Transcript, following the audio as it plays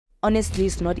honestly,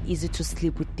 it's not easy to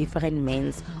sleep with different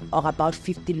men or about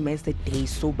 15 men a day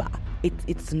sober.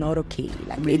 It's not okay.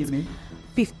 Like, it's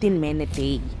 15 men a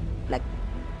day. Like,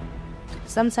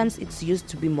 sometimes it's used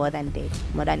to be more than that,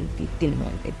 more than 15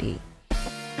 men a day.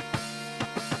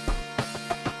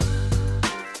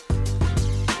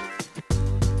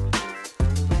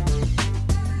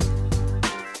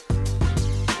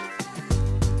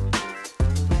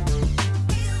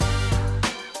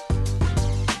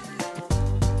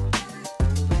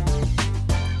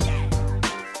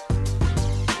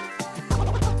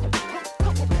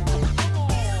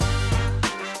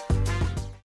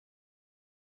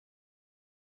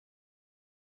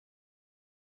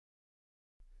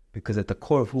 Because at the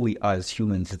core of who we are as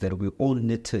humans is that we're all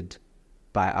knitted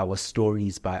by our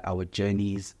stories, by our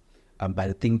journeys, by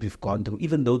the things we've gone through,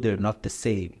 even though they're not the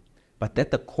same. But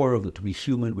at the core of it, we're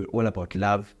human, we're all about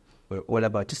love, we're all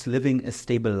about just living a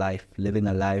stable life, living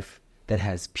a life that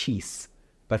has peace.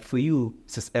 But for you,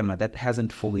 Sis Emma, that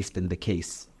hasn't always been the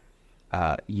case.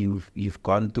 You've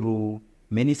gone through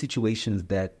many situations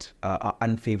that are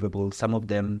unfavorable. Some of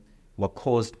them were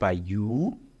caused by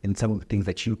you, and some of the things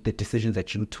the decisions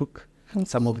that you took.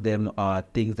 Some of them are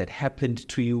things that happened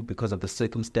to you because of the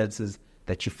circumstances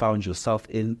that you found yourself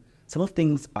in. Some of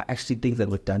things are actually things that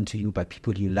were done to you by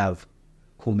people you love,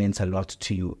 who meant a lot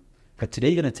to you. But today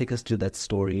you're going to take us to that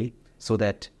story so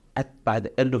that by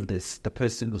the end of this, the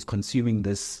person who's consuming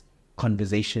this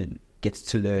conversation gets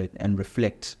to learn and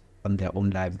reflect on their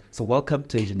own lives. So welcome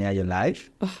to Engineer Your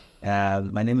Life.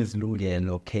 My name is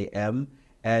Lungelo KM.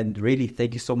 And really,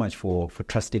 thank you so much for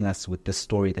trusting us with the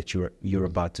story that you're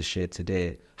about to share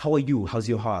today. How are you? How's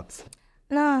your heart?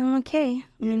 No, I'm okay.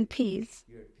 I'm in peace.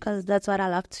 Because that's what I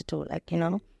love to do, like,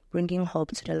 bringing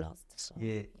hope to the lost. So,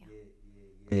 yeah.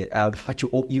 But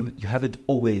you haven't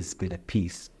always been at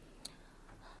peace.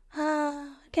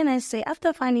 Can I say,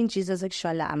 after finding Jesus,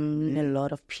 actually, I'm in a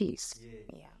lot of peace.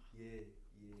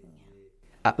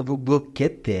 We'll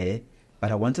get there,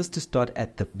 but I want us to start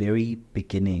at the very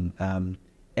beginning.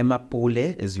 Emma Pule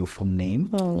is your full name.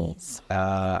 Yes.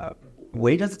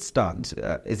 Where does it start?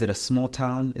 Is it a small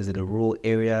town? Is it a rural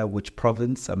area? Which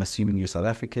province? I'm assuming you're South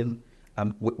African.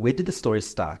 Where did the story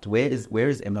start? Where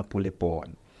is Emma Pule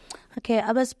born? Okay,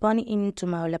 I was born in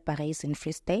Tumaola, Paris, in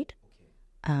Free State.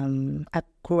 I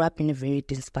grew up in a very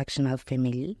dysfunctional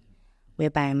family,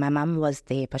 whereby my mom was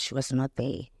there, but she was not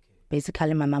there.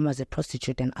 Basically, my mom was a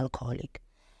prostitute and alcoholic.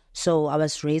 So I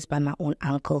was raised by my own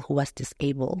uncle who was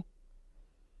disabled.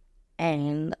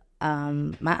 And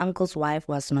my uncle's wife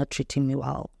was not treating me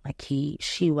well. Like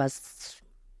she was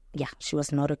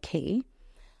not okay.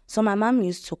 So my mom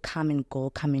used to come and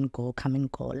go.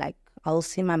 Like, I'll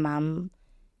see my mom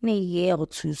in a year or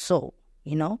two,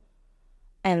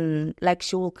 and like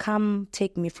she will come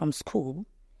take me from school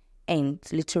and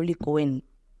literally go and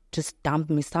just dump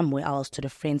me somewhere else to the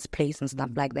friend's place and stuff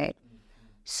like that.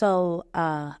 So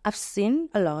I've seen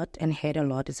a lot and heard a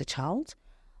lot as a child.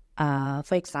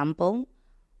 For example,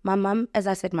 my mom, as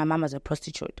I said, my mom was a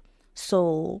prostitute.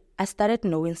 So I started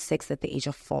knowing sex at the age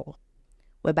of 4,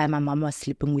 whereby my mom was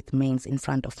sleeping with men in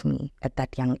front of me at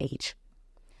that young age.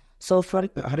 So how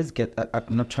does it get?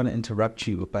 I'm not trying to interrupt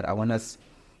you, but I want us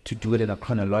to do it in a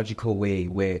chronological way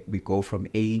where we go from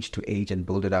age to age and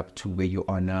build it up to where you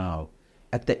are now.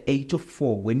 At the age of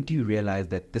 4, when do you realize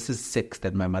that this is sex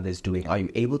that my mother is doing? Are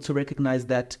you able to recognize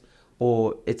that?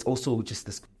 Or it's also just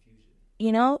this confusion?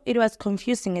 It was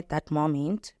confusing at that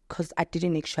moment because I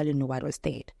didn't actually know what was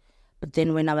there. But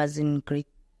then when I was in grade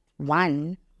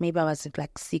 1, maybe I was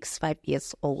like 5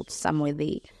 years old, somewhere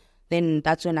there, then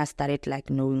that's when I started like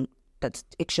knowing that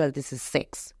actually this is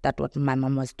sex. That's what my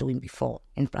mom was doing before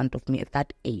in front of me at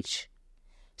that age.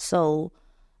 So,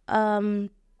 and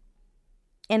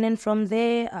then from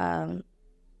there,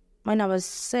 when I was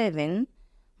 7,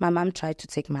 my mom tried to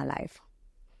take my life.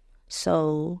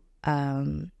 So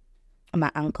my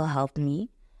uncle helped me,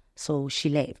 so she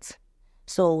left.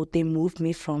 So they moved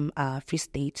me from Free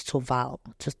State to Val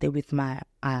to stay with my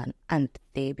aunt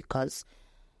there because,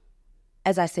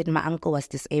 as I said, my uncle was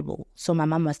disabled. So my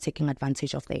mom was taking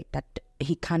advantage of that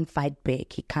he can't fight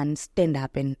back. He can't stand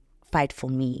up and fight for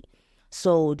me.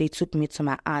 So they took me to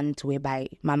my aunt, whereby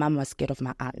my mom was scared of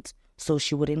my aunt. So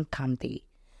she wouldn't come there.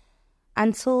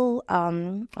 Until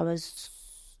I was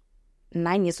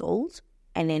 9 years old.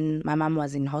 And then my mom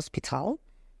was in hospital,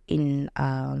 in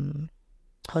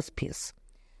hospice.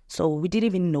 So we didn't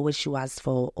even know where she was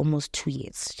for almost 2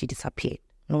 years. She disappeared.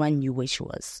 No one knew where she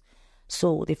was.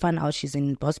 So they found out she's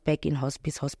in Bosbeck in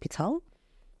hospice hospital.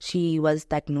 She was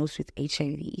diagnosed with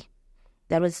HIV.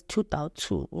 That was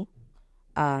 2002.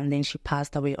 And then she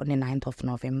passed away on the 9th of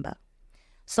November.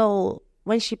 So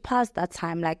when she passed that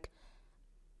time, like,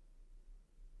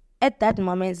 at that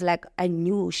moment, it's like I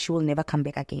knew she will never come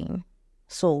back again.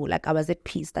 So, like, I was at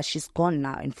peace that she's gone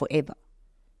now and forever.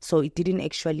 So it didn't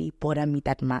actually bother me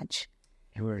that much.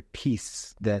 You were at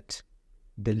peace that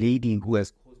the lady who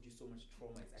has caused you so much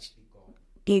trauma is actually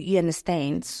gone. You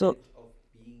understand? So, Of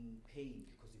being pained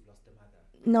because you've lost a mother.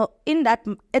 no,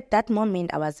 at that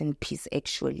moment, I was in peace,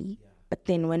 actually. Yeah. But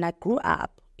then when I grew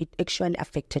up, it actually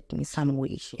affected me some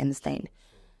way, you understand?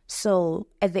 So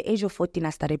at the age of 14,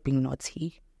 I started being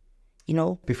naughty, you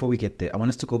know? Before we get there, I want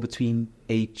us to go between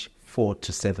age 4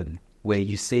 to 7, where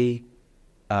you say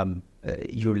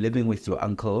you're living with your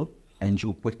uncle and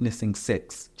you're witnessing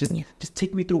sex. Just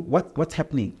take me through what's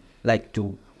happening. Like,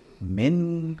 do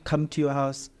men come to your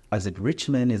house? Is it rich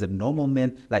men? Is it normal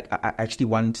men? Like, I actually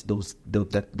want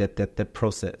that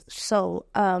process. So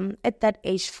at that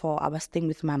age 4, I was staying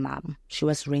with my mom. She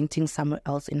was renting somewhere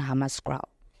else in Hammarskraal.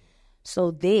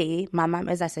 So there, my mom,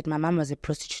 as I said, my mom was a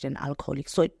prostitute and alcoholic.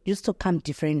 So it used to come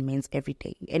different men every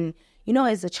day. And, you know,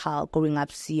 as a child growing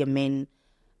up, see a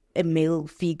male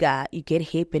figure, you get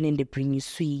happy and then they bring you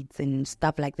sweets and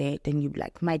stuff like that. And you be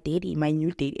like, my daddy, my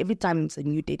new daddy. Every time it's a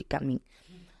new daddy coming.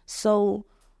 So,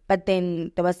 but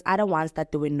then there was other ones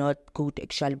that they were not good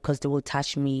actually because they will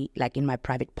touch me like in my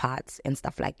private parts and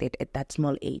stuff like that at that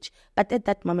small age. But at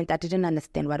that moment, I didn't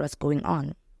understand what was going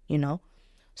on, you know.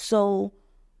 So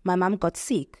my mom got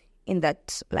sick in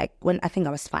that, like when I think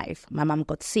I was 5, my mom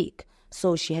got sick.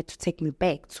 So she had to take me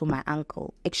back to my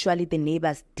uncle. Actually, the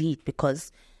neighbors did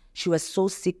because she was so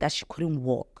sick that she couldn't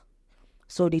walk.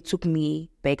 So they took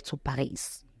me back to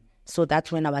Paris. So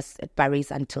that's when I was at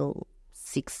Paris until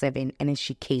 6, 7, and then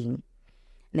she came.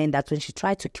 And then that's when she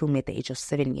tried to kill me at the age of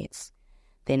 7 years.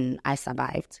 Then I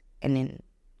survived, and then,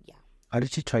 yeah. How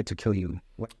did she try to kill you?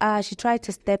 What? She tried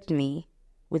to stab me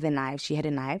with a knife. She had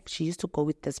a knife. She used to go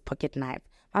with this pocket knife.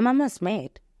 My mom was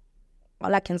mad.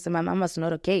 All I can say, my mom was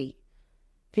not okay.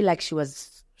 I feel like she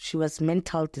was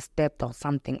mental disturbed or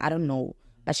something. I don't know.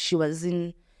 But she was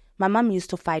in... My mom used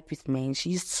to fight with men.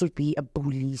 She used to be a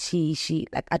bully. She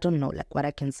like, I don't know, like what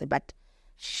I can say, but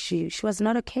she was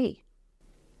not okay.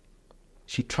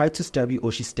 She tried to stab you,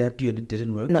 or she stabbed you and it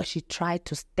didn't work? No, she tried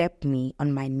to stab me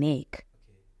on my neck.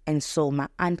 Okay. And so my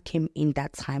aunt came in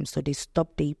that time. So they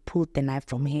stopped, they pulled the knife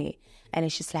from her. And then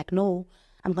she's like, no,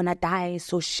 I'm going to die.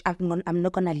 So I'm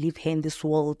not going to leave her in this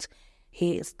world.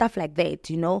 Hey, stuff like that,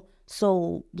 you know.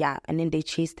 So, yeah. And then they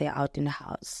chased her out in the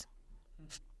house.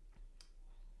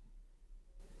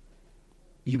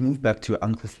 You moved back to your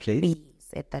uncle's place? Yes,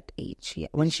 at that age, yeah.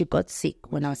 When she got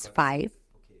sick, when I was 5,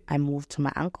 I moved to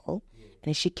my uncle. And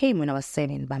then she came when I was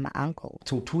 7 by my uncle.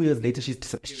 So 2 years later, she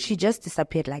disappeared? She just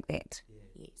disappeared like that.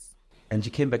 Yes. And she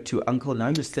came back to your uncle. Now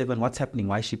you're 7. What's happening?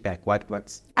 Why is she back?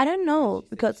 What's... I don't know,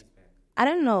 because I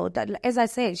don't know. That, as I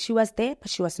said, she was there,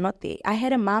 but she was not there. I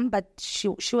had a mom, but she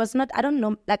was not. I don't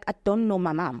know. Like, I don't know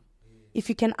my mom. If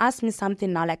you can ask me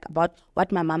something now, like about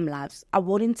what my mom loves, I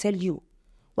wouldn't tell you.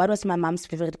 What was my mom's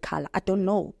favorite color? I don't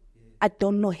know. I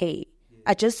don't know her.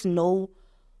 I just know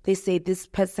they say this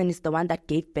person is the one that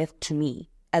gave birth to me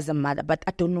as a mother, but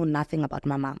I don't know nothing about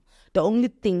my mom. The only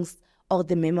things or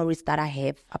the memories that I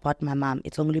have about my mom,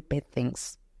 it's only bad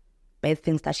things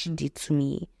that she did to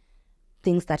me,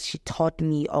 things that she taught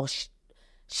me or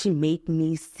she made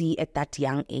me see at that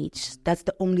young age. That's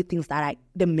the only things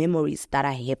the memories that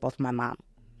I have of my mom,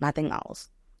 nothing else.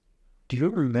 Do you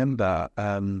remember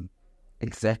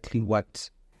exactly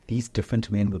what these different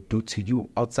men would do to you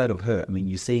outside of her? I mean,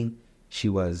 you're saying she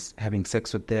was having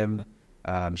sex with them,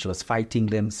 she was fighting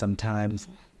them sometimes,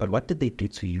 but what did they do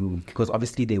to you? Because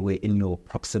obviously they were in your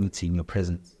proximity, in your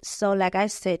presence. So like I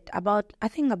said, I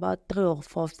think about 3 or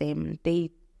 4 of them,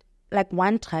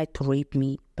 one tried to rape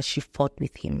me, but she fought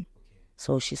with him.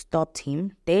 So she stopped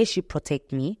him. There she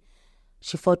protected me.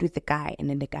 She fought with the guy,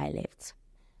 and then the guy left.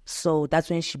 So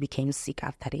that's when she became sick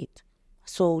after it.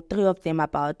 So 3 of them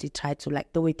they tried to,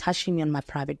 they were touching me on my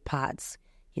private parts,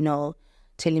 you know,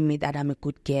 telling me that I'm a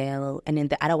good girl. And then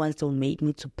the other ones, they made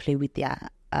me to play with their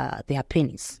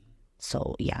penis.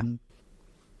 So, yeah.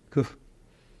 Cool.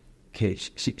 Okay,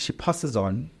 she passes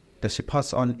on. Does she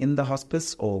pass on in the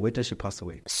hospice, or where does she pass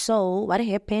away? So what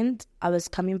happened, I was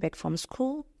coming back from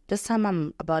school. This time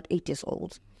I'm about 8 years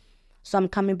old. So I'm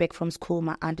coming back from school.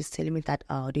 My aunt is telling me that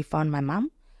they found my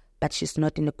mom, but she's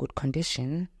not in a good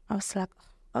condition. I was like,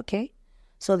 okay.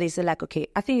 So they said, okay,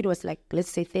 I think it was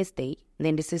let's say Thursday. And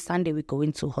then they said Sunday we go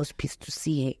into hospice to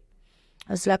see her.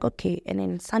 I was like, okay. And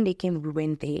then Sunday came, we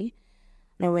went there.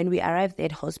 And when we arrived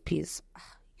at hospice,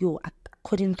 I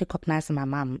couldn't recognize my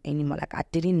mom anymore. I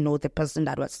didn't know the person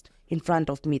that was in front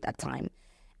of me at that time.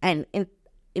 And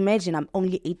imagine I'm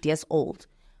only 8 years old.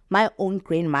 My own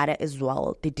grandmother as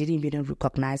well, they didn't even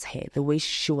recognize her. The way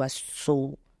she was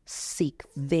so sick,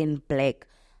 thin, black.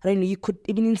 I don't know, you could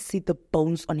even see the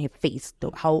bones on her face,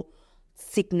 how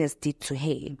sickness did to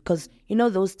her. Because, you know,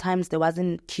 those times there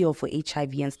wasn't cure for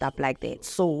HIV and stuff like that.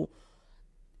 So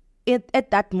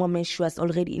at that moment, she was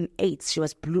already in AIDS. She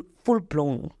was full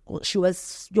blown. She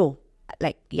was,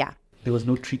 There was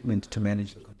no treatment to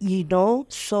manage the condition. you know,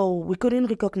 so we couldn't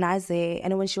recognize her.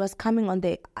 And when she was coming on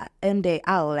the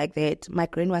aisle like that, my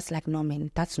grandma was like, no,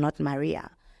 man, that's not Maria.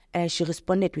 And she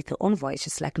responded with her own voice.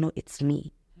 She's like, no, it's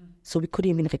me. So we couldn't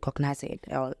even recognize it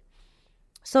at all.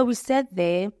 So we sat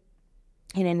there,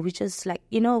 and then we just like,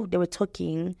 you know, they were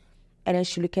talking, and then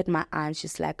she looked at my aunt.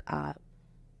 She's like,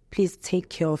 please take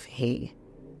care of her.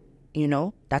 You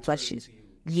know, that's what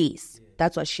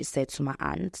that's what she said to my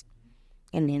aunt.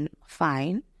 And then,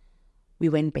 fine, we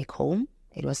went back home.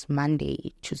 It was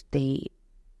Monday, Tuesday,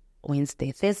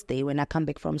 Wednesday, Thursday. When I come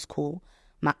back from school,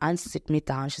 my aunt sit me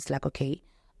down. She's like, okay,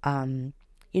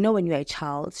 you know, when you're a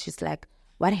child, she's like,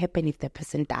 what happened if the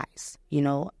person dies? You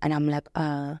know? And I'm like,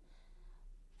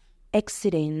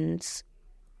 accidents,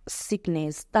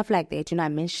 sickness, stuff like that. You know, I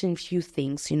mentioned a few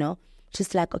things, you know.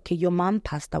 She's like, okay, your mom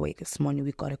passed away this morning.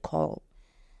 We got a call.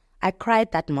 I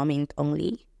cried that moment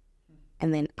only.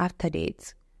 And then after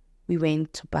that, we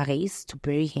went to Paris to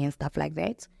bury her and stuff like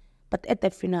that. But at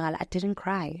the funeral, I didn't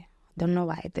cry. Don't know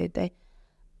why. I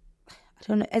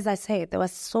don't know. As I said, there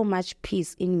was so much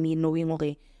peace in me knowing,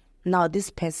 okay, now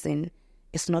this person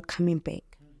is not coming back.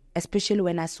 Especially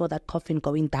when I saw that coffin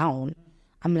going down,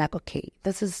 I'm like, okay,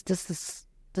 this is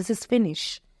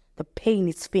finished. The pain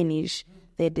is finished.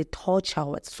 The torture,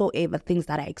 whatsoever things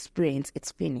that I experienced,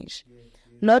 it's finished.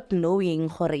 Not knowing,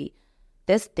 hurry,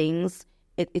 these things.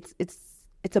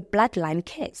 It's a bloodline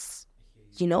case,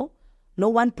 you know. No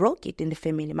one broke it in the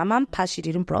family. My mom passed, she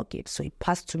didn't broke it, so it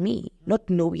passed to me, not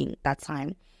knowing that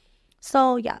time.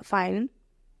 So yeah, fine.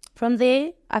 From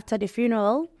there, after the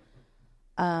funeral,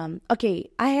 okay,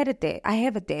 I have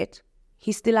a dad.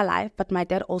 He's still alive, but my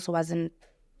dad also wasn't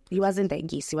there.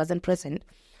 Yes, he wasn't present.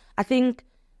 I think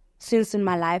since in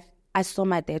my life, I saw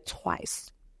my dad twice.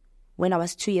 When I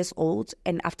was 2 years old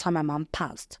and after my mom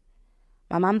passed.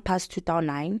 My mom passed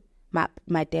 2009.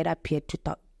 My dad appeared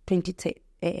 2010.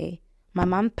 My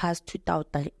mom passed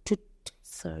 2002.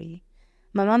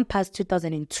 My mom passed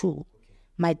 2002.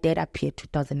 My dad appeared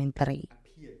 2003.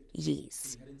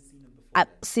 Yes.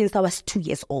 Since I was 2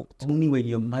 years old. Only when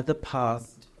your mother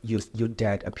passed, your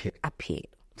dad appeared.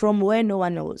 From where no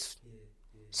one knows.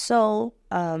 So,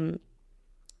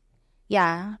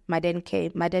 yeah, my dad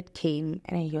came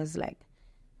and he was like,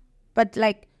 but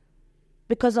like,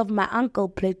 because of my uncle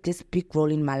played this big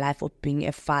role in my life of being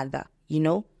a father, you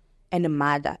know, and a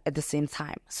mother at the same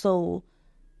time. So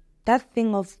that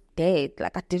thing of dad,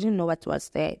 like I didn't know what was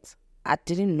that. I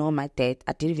didn't know my dad.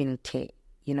 I didn't even care,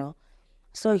 you know.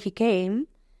 So he came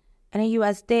and then he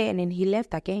was there and then he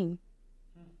left again.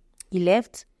 He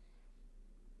left.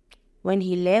 When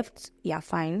he left, yeah,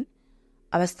 fine.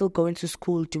 I was still going to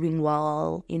school, doing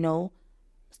well, you know,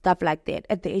 stuff like that.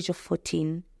 At the age of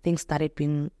 14, things started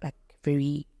being like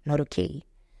very not okay.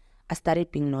 I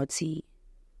started being naughty,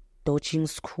 dodging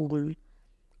school,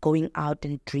 going out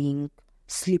and drink,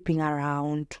 sleeping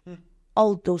around,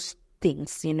 all those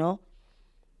things, you know.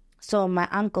 So my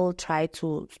uncle tried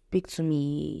to speak to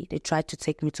me. They tried to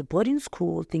take me to boarding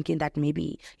school, thinking that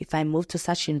maybe if I moved to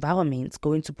such environments,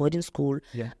 going to boarding school,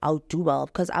 I'll do well.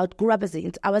 Because I grew up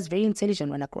I was very intelligent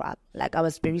when I grew up. Like I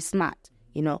was very smart,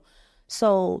 you know.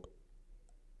 So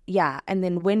yeah, and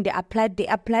then when they applied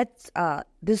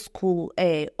this school,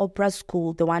 opera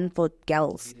school, the one for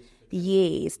girls.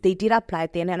 Yes, they did apply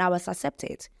then, and I was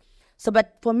accepted. So,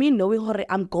 but for me, knowing how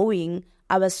I'm going,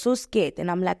 I was so scared, and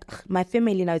I'm like, my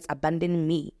family now is abandoning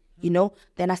me, you know.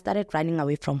 Then I started running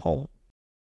away from home.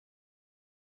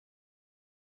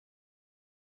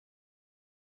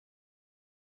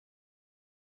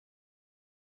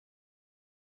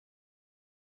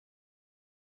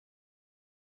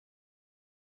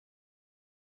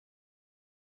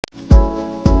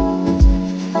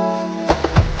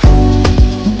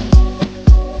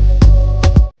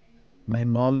 My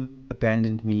mom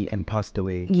abandoned me and passed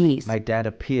away. Yes. My dad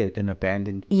appeared and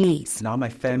abandoned me. Yes. Now my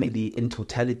family in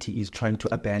totality is trying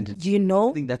to abandon me. You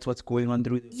know? I think that's what's going on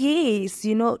through this. Yes,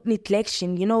 you know,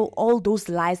 neglection, you know, all those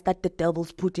lies that the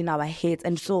devils put in our heads.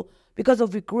 And so, because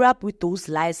we grew up with those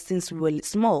lies since we were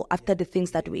small, after the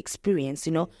things that we experienced,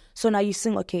 you know. So now you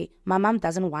think, okay, my mom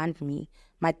doesn't want me.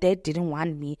 My dad didn't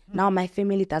want me. Now my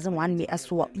family doesn't want me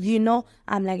as well. You know,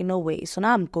 I'm like, no way. So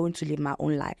now I'm going to live my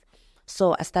own life.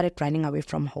 So I started running away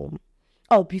from home.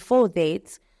 Oh, before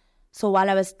that, so while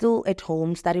I was still at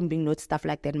home, starting being notes, stuff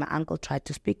like that, my uncle tried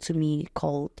to speak to me,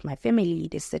 called my family,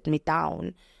 they set me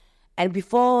down. And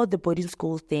before the boarding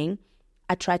school thing,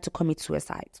 I tried to commit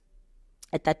suicide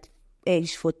at that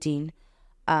age 14,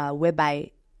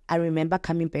 whereby I remember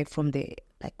coming back from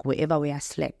wherever where I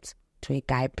slept to a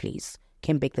guy place,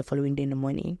 came back the following day in the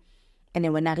morning. And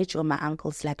then when I reached home, my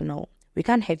uncle's like, no, we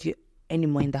can't have you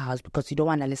anymore in the house because you don't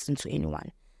want to listen to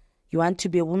anyone. You want to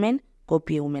be a woman? Go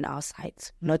be a woman outside,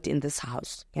 not in this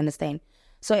house. You understand?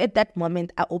 So at that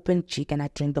moment, I opened Chick and I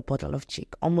drank the bottle of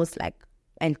Chick, almost like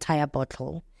entire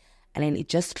bottle. And then it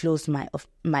just closed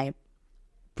my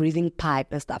breathing pipe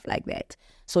and stuff like that.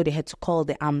 So they had to call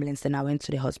the ambulance and I went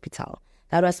to the hospital.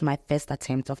 That was my first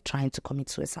attempt of trying to commit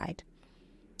suicide.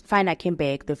 Fine, I came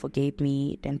back, they forgave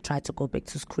me, then tried to go back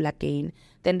to school again.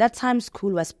 Then that time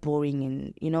school was boring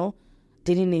and,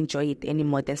 didn't enjoy it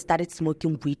anymore. Then started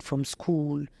smoking weed from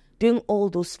school, doing all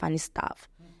those funny stuff.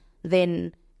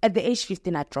 Then at the age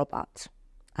 15, I dropped out.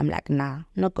 I'm like, nah, I'm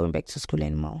not going back to school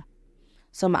anymore.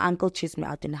 So my uncle chased me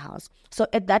out in the house. So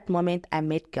at that moment, I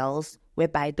met girls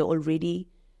whereby they were already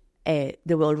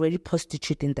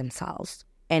prostituting themselves.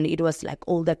 And it was like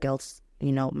older girls,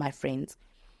 my friends.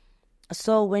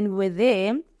 So when we were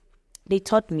there, they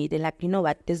taught me, they're like, you know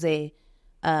what, there's a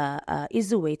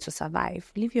easy way to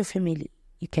survive. Leave your family.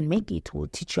 You can make it. We'll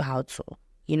teach you how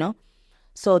to,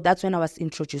 So that's when I was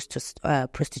introduced to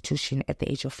prostitution at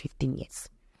the age of 15 years.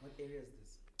 What area is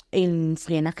this? In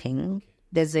Vereeniging. Okay.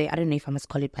 There's I don't know if I must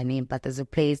call it by name, but there's a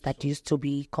place that used to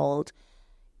be called,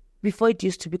 before it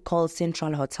used to be called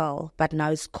Central Hotel, but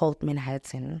now it's called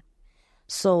Manhattan.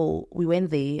 So we went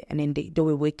there and then they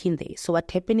were working there. So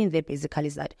what happened in there basically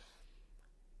is that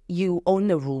you own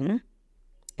a room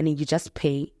and then you just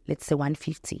pay, let's say,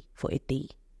 $150 for a day.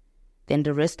 Then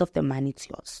the rest of the money is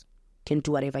yours. You can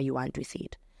do whatever you want with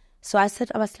it. So I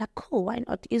was like, cool, why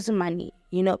not? Easy money,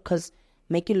 because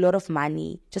making a lot of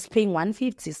money, just paying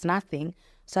 $150 is nothing.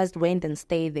 So I went and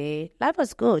stayed there. Life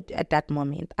was good at that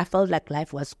moment. I felt like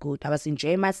life was good. I was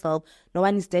enjoying myself. No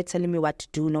one is there telling me what to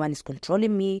do. No one is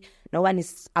controlling me. No one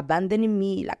is abandoning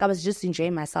me. Like, I was just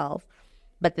enjoying myself.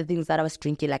 But the things that I was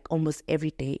drinking like almost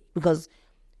every day, because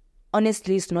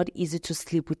honestly, it's not easy to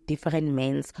sleep with different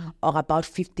men or about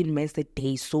 15 men a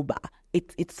day sober.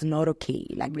 It's not okay.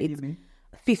 Like, it's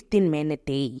 15 men a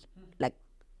day. Like,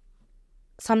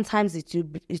 sometimes it's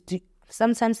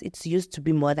used to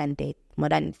be more than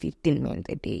 15 men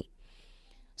a day.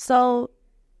 So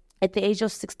at the age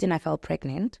of 16, I fell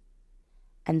pregnant.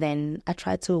 And then I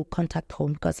tried to contact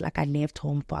home because I left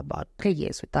home for about 3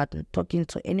 years without talking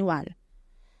to anyone.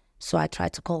 So I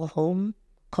tried to call home,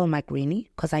 call my granny,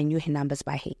 because I knew her numbers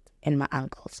by heart, and my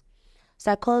uncles.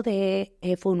 So I called her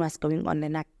phone was going on,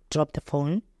 and I dropped the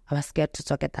phone. I was scared to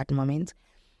talk at that moment.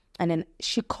 And then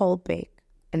she called back,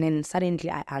 and then suddenly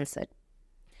I answered.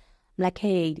 I'm like,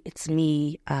 hey, it's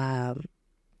me. I'm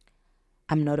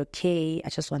not okay. I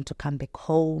just want to come back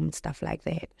home, stuff like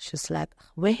that. She's like,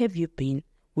 where have you been?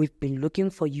 We've been looking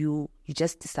for you. You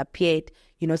just disappeared.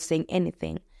 You're not saying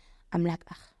anything. I'm like,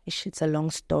 it's a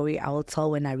long story. I will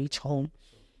tell when I reach home.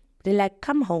 They're like,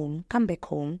 come home, come back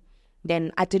home.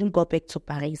 Then I didn't go back to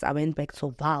Paris. I went back to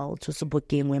Val, to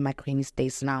Sebokeng, where my granny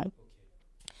stays now.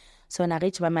 So when I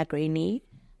reached by my granny,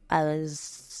 I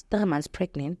was 3 months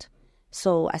pregnant.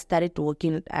 So I started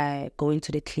working, going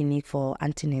to the clinic for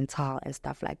antenatal and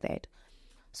stuff like that.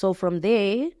 So from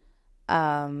there,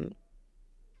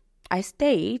 I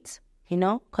stayed,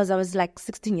 because I was like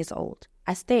 16 years old.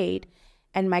 I stayed,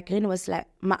 and my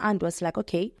aunt was like,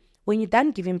 okay, when you're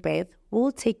done giving birth,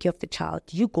 we'll take care of the child.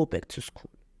 You go back to school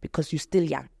because you're still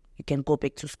young. You can go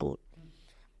back to school.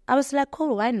 I was like,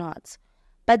 cool, why not?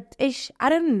 But I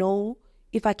don't know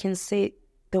if I can say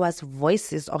there was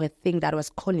voices or a thing that was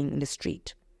calling in the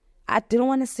street. I didn't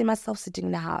want to see myself sitting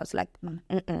in the house. Like,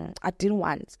 I didn't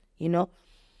want,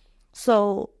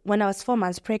 So when I was 4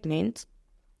 months pregnant,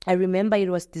 I remember it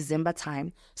was December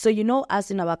time. So,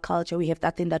 us in our culture, we have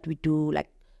that thing that we do, like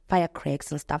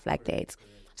firecracks and stuff like that.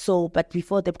 So, but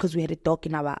before that, because we had a dog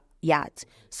in our yard,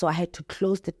 so I had to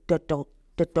close the door,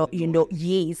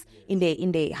 yes, in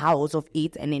the house of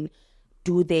it, and then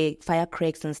do the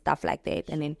firecracks and stuff like that.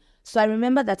 And then, so I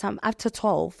remember that time after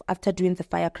 12, after doing the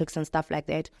firecracks and stuff like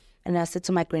that, and I said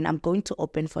to my granny, I'm going to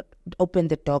open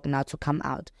the dog now to come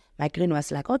out. My granny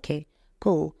was like, okay,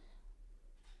 cool.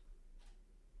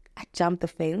 I jumped the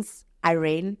fence. I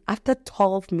ran after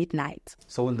 12 midnight.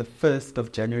 So on the 1st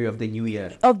of January of the new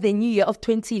year? Of the new year of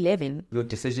 2011. Your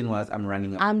decision was, I'm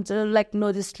running up. I'm just like,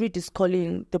 no, the street is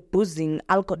calling, the boozing,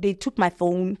 alcohol. They took my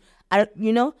phone. I'm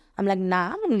like,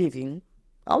 nah, I'm leaving.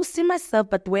 I'll see myself,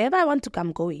 but wherever I want to come,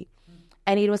 I'm going.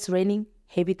 And it was raining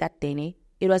heavy that day.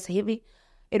 It was heavy.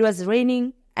 It was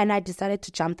raining, and I decided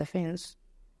to jump the fence.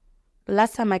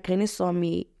 Last time my granny saw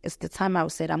me is the time I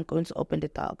said I'm going to open the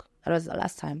dog. That was the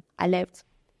last time. I left.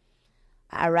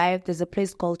 I arrived. There's a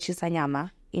place called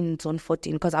Chisanyama in zone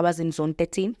 14 because I was in zone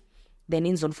 13. Then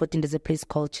in zone 14, there's a place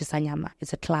called Chisanyama.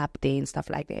 It's a club there and stuff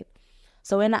like that.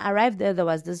 So when I arrived there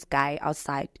was this guy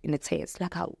outside in a tent.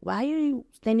 Like, why are you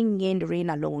standing here in the rain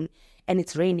alone? And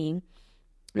it's raining.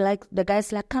 Like, the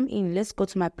guy's like, come in, let's go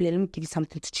to my place. Let me give you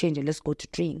something to change and let's go to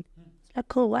drink. It's like,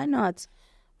 cool, why not?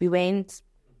 We went.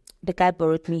 The guy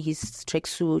borrowed me his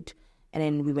tracksuit. And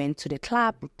then we went to the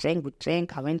club. We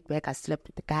drank. I went back. I slept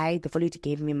with the guy. The following day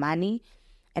gave me money.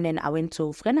 And then I went to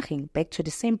Vreniging, back to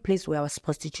the same place where I was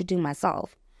prostituting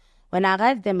myself. When I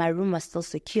arrived there, my room was still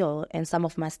secure and some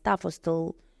of my stuff was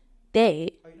still there.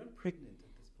 Are you not pregnant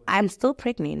at this point? I'm still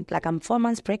pregnant. Like, I'm 4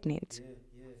 months pregnant.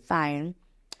 Yeah. Fine.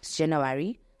 It's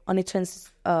January. On the Feb,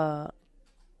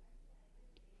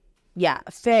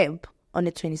 on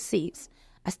the 26th,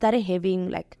 I started having,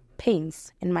 like,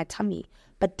 pains in my tummy,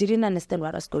 but didn't understand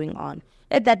what was going on.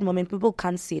 At that moment, people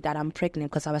can't see that I'm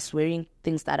pregnant because I was wearing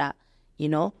things that are,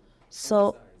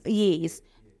 So, yes.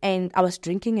 And I was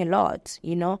drinking a lot,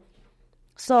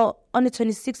 So, on the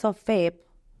 26th of Feb,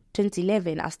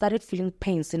 2011, I started feeling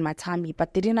pains in my tummy,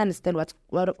 but didn't understand what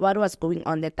was going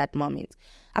on at that moment.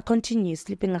 I continued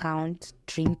sleeping around,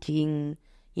 drinking,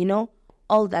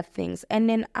 all that things. And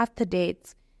then after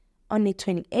that, on the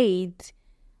 28th,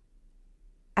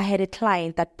 I had a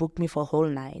client that booked me for a whole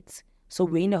night. So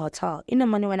we're in the hotel. In the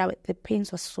morning when the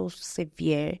pains were so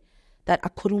severe that I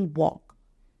couldn't walk.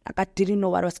 Like, I didn't know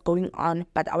what was going on,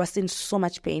 but I was in so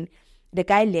much pain. The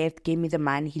guy left, gave me the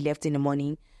money. He left in the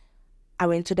morning. I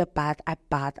went to the bath.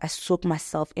 I soaked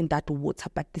myself in that water,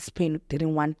 but this pain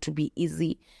didn't want to be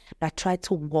easy. I tried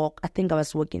to walk. I think I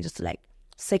was walking just like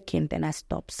second, and I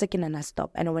stopped.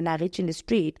 And when I reached in the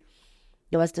street,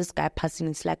 there was this guy passing.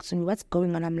 It's like, so what's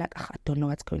going on? I'm like, I don't know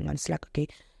what's going on. It's like, okay,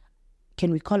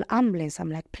 can we call ambulance? I'm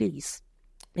like, please.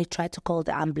 They tried to call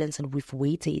the ambulance, and we've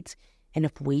waited. And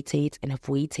I've waited.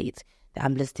 The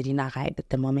ambulance didn't arrive at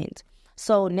the moment.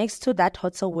 So next to that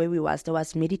hotel where we was, there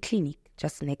was Mediclinic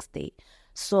just next day.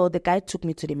 So the guy took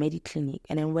me to the Mediclinic.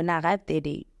 And then when I arrived there,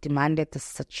 they demanded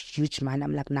such huge money.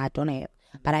 I'm like, nah, I don't have.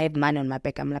 But I have money on my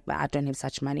back. I'm like, but I don't have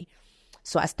such money.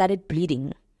 So I started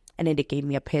bleeding. And then they gave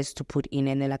me a purse to put in.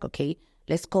 And they're like, okay,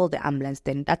 let's call the ambulance.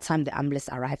 Then that time the ambulance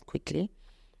arrived quickly.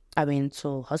 I went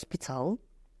to hospital.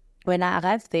 When I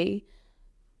arrived there,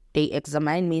 they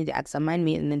examined me,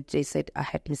 and then they said I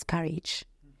had miscarriage.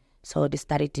 So they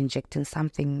started injecting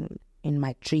something in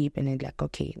my trip, and they're like,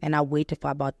 okay. And I waited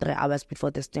for about 3 hours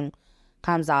before this thing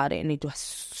comes out, and it was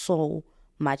so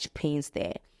much pains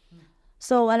there.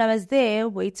 So while I was there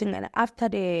waiting, and after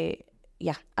the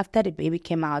baby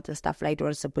came out and stuff like that, it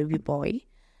was a baby boy.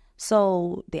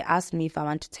 So they asked me if I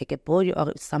want to take a body or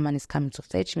if someone is coming to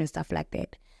fetch me and stuff like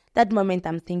that. That moment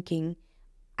I'm thinking,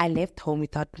 I left home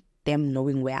without them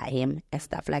knowing where I am and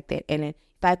stuff like that. And if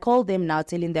I call them now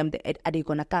telling them that are they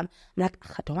gonna come, I'm like,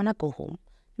 I don't wanna go home.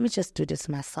 Let me just do this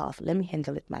myself. Let me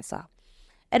handle it myself.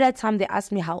 At that time they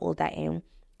asked me how old I am.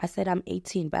 I said I'm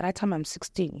 18. By that time I'm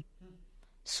 16.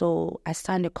 So I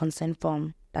signed a consent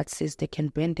form that says they can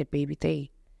burn the baby there.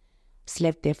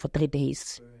 Slept there for 3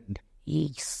 days. Burned.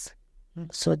 Yes.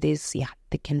 So they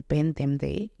can burn them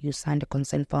there. You sign the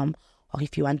consent form, or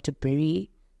if you want to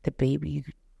bury the baby, you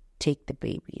take the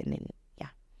baby, and then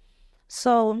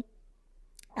So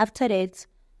after that,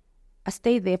 I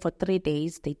stayed there for 3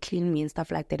 days. They cleaned me and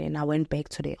stuff like that, and I went back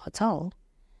to the hotel.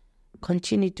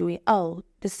 Continued doing.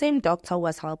 The same doctor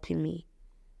was helping me.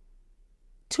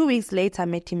 2 weeks later, I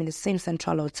met him in the same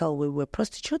central hotel where we were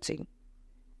prostituting.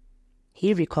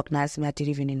 He recognized me. I didn't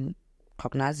even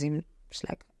recognize him. It's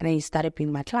like, and then he started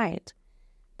being my client.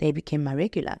 They became my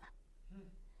regular.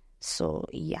 So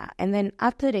and then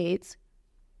after that,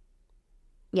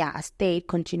 I stayed,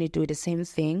 continued doing the same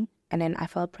thing, and then I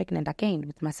fell pregnant again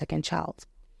with my second child.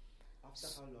 After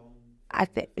how long? I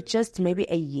think just maybe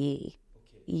a year.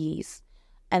 Okay. Yes.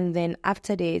 And then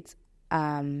after that,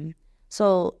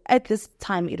 so at this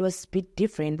time it was a bit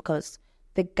different because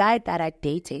the guy that I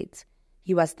dated,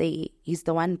 he was there. He's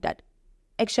the one that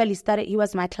actually started. He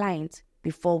was my client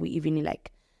before we even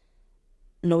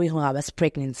knowing who I was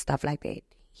pregnant and stuff like that.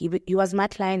 He was my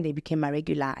client. They became my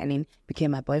regular, and then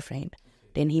became my boyfriend.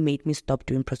 Then he made me stop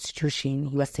doing prostitution.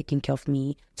 He was taking care of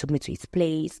me, took me to his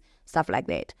place, stuff like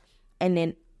that. And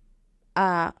then,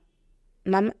 her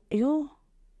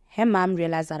mom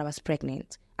realized that I was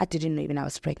pregnant. I didn't know even I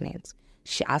was pregnant.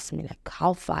 She asked me, like,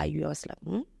 how far are you? I was like,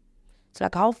 It's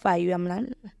like, how far are you? I'm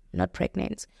like, not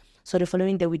pregnant. So the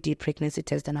following day we did pregnancy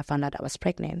test and I found out I was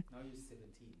pregnant. Now you're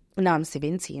 17. Now I'm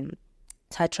 17.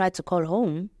 So I tried to call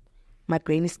home. My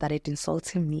granny started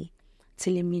insulting me,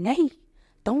 telling me, hey,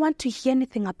 don't want to hear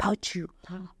anything about you.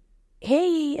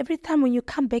 Hey, every time when you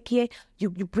come back here, you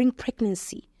bring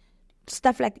pregnancy.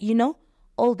 Stuff like,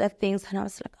 all that things. And I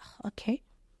was like, oh, okay,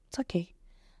 it's okay.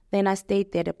 Then I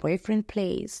stayed there at a boyfriend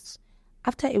place.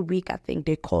 After a week, I think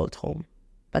they called home.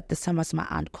 But this time was my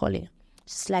aunt calling.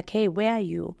 She's like, hey, where are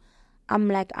you? I'm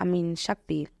like, I'm in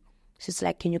Shakbi. She's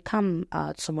like, can you come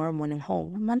tomorrow morning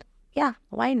home? I'm like, yeah,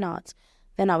 why not?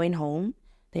 Then I went home.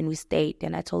 Then we stayed.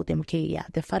 Then I told them, okay, yeah,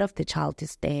 the father of the child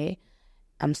is there.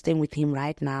 I'm staying with him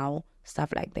right now.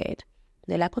 Stuff like that.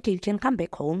 They're like, okay, you can come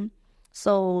back home.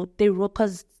 So they wrote,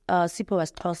 because Sipo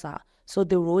was closer. So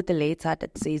they wrote a letter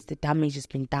that says the damage has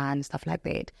been done, stuff like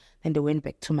that. Then they went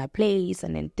back to my place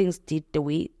and then things did the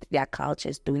way their culture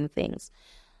is doing things.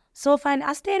 So fine,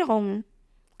 I stayed home.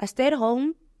 I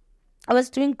was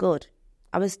doing good.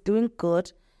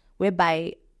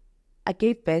 Whereby I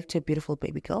gave birth to a beautiful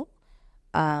baby girl.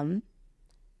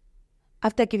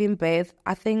 After giving birth,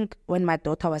 I think when my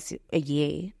daughter was a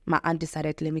year, my aunt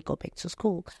decided to let me go back to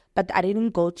school. But I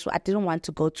didn't want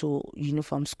to go to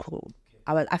uniform school.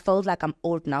 I felt like I'm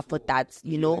old now for that,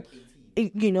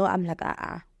 I'm like,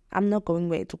 I'm not going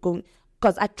where to go.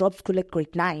 Because I dropped school at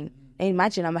grade 9. And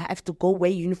imagine I have to go wear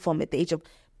uniform at the age of,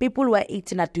 people who are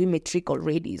 18 are doing matric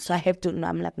already. So I have to,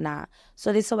 I'm like, nah.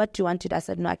 So they said, what do you want to do? I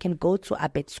said, no, I can go to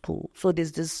Abed school. So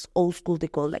there's this old school they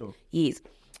call yes.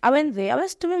 I went there. I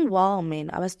was doing well,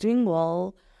 man. I was doing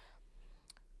well.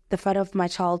 The father of my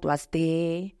child was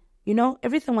there.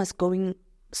 Everything was going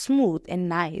smooth and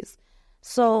nice.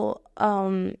 So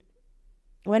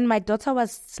when my daughter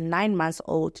was 9 months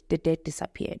old, the dad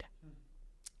disappeared.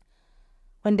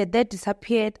 When the dad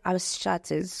disappeared, I was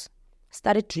shattered.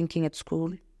 Started drinking at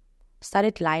school.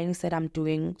 Started lying, said I'm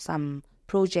doing some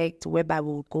project whereby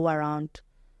we'll go around,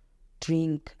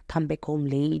 drink, come back home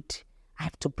late. I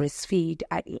have to breastfeed.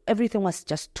 Everything was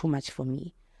just too much for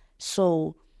me.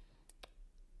 So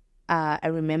I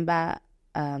remember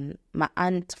my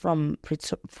aunt from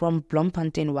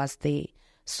Bloemfontein was there.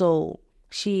 So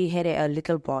she had a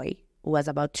little boy who was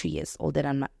about 2 years older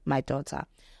than my daughter.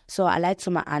 So I lied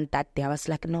to my aunt that day. I was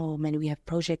like, no, man, we have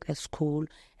project at school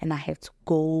and I have to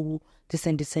go this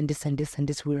and this and this and this and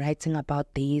this. We're writing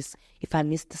about this. If I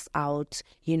miss this out,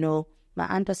 my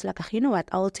aunt was like, you know what?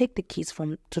 I will take the kids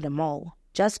to the mall.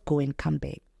 Just go and come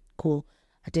back. Cool.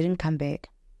 I didn't come back.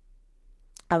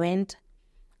 I went.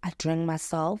 I drank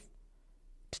myself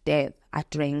to death. I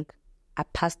drank. I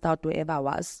passed out wherever I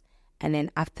was. And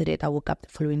then after that, I woke up the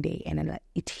following day and then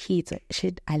it hit.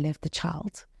 Shit, I left the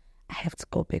child. I have to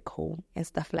go back home and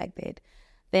stuff like that.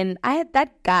 Then I had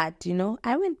that gut,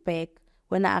 I went back.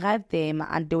 When I arrived there, my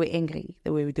aunt, they were angry.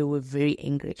 They were very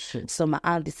angry. Sure. So my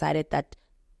aunt decided that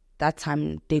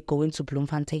time they go into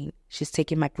Bloemfontein. She's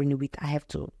taking my granny with. I have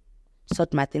to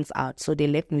sort my things out. So they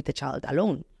left me with the child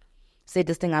alone. Say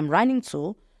this thing I'm running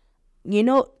to,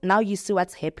 now you see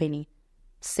what's happening.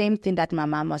 Same thing that my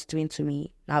mom was doing to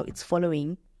me. Now it's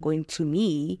going to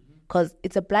me, because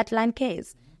it's a bloodline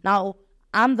case. Now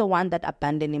I'm the one that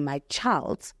abandoning my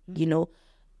child,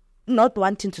 not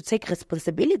wanting to take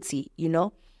responsibility,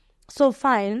 So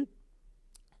fine.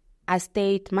 I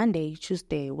stayed Monday,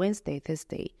 Tuesday, Wednesday,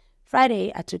 Thursday.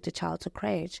 Friday, I took the child to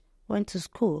crèche, went to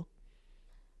school.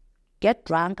 Get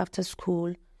drunk after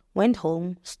school, went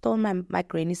home, stole my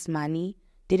granny's money,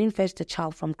 didn't fetch the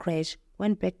child from crèche,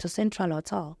 went back to Central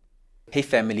Hotel. Hey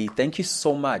family, thank you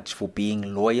so much for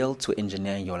being loyal to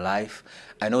engineering your life.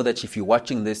 I know that if you're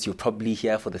watching this, you're probably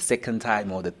here for the second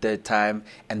time or the third time.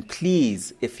 And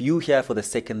please, if you're here for the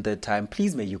second, third time,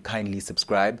 please may you kindly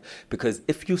subscribe. Because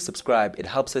if you subscribe, it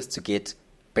helps us to get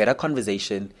better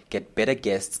conversation, get better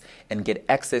guests, and get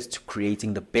access to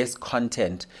creating the best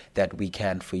content that we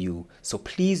can for you. So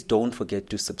please don't forget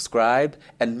to subscribe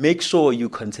and make sure you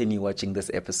continue watching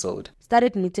this episode.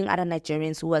 Started meeting other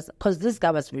Nigerians because this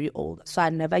guy was very old. So I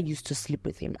never used to sleep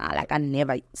with him. I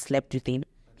never slept with him.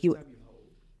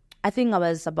 I think I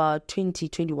was about 20,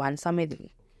 21, somewhere there.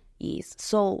 Yes.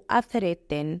 So after that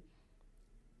then,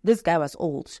 this guy was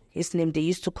old. His name, they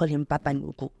used to call him Papa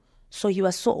Nuku. So he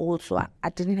was so old, so I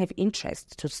didn't have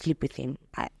interest to sleep with him.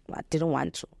 I didn't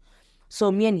want to.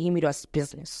 So me and him, it was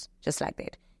business, just like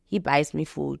that. He buys me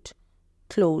food,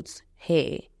 clothes,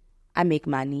 hair. I make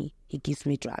money. He gives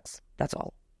me drugs. That's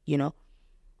all,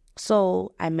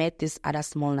 So I met these other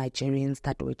small Nigerians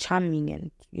that were charming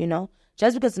and,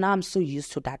 just because now I'm so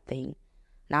used to that thing.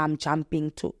 Now I'm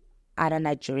jumping to other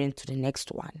Nigerians to the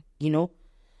next one,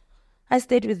 I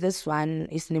stayed with this one.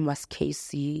 His name was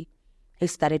Casey. He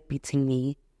started beating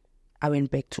me. I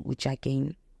went back to Ucha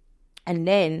again. And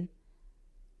then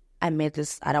I met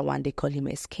this other one, they call him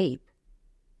Escape.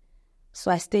 So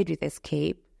I stayed with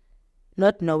Escape,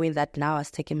 not knowing that now I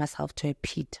was taking myself to a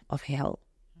pit of hell.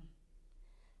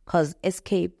 Because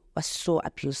Escape was so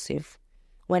abusive.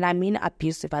 When I mean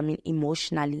abusive, I mean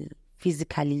emotionally,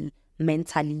 physically,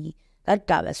 mentally. That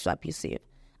guy was so abusive.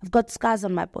 I've got scars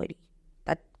on my body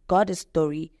that got a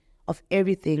story of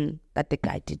everything that the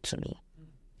guy did to me,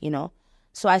 you know.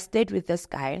 So I stayed with this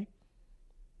guy.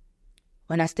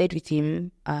 When I stayed with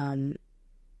him, I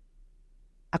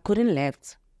couldn't leave.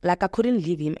 Like, I couldn't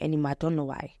leave him anymore. I don't know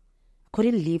why. I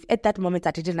couldn't leave. At that moment,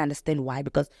 I didn't understand why,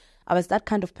 because I was that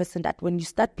kind of person that when you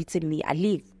start beating me, I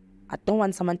leave. I don't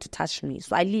want someone to touch me,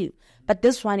 so I leave. But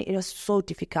this one, it was so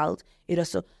difficult. It was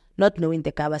so, not knowing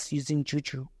the guy was using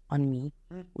juju on me,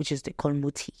 which is they call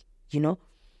muti, you know.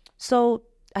 So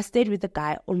I stayed with the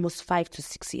guy almost 5 to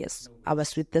 6 years. I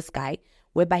was with this guy,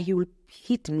 whereby he would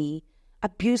hit me,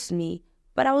 abuse me,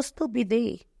 but I will still be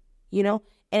there, you know.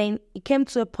 And it came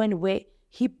to a point where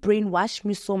he brainwashed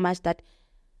me so much that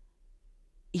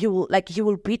he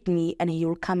will beat me and he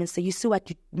will come and say, you see what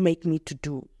you make me to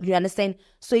do. You understand?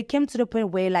 So it came to the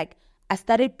point where, like, I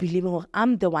started believing, oh,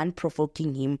 I'm the one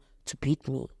provoking him to beat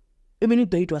me. Even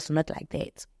though it was not like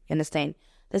that. You understand?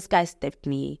 This guy stabbed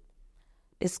me.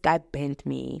 This guy bent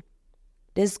me.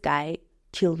 This guy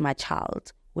killed my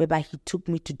child, whereby he took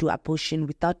me to do abortion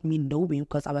without me knowing,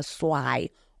 because I was so high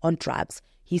on drugs.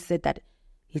 He said that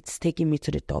it's taking me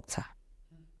to the doctor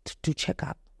to check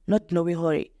up, not knowing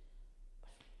how.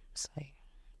 Sorry.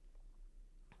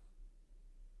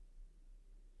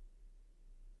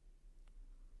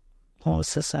 Oh,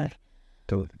 so sorry.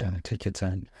 Don't take your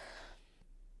time.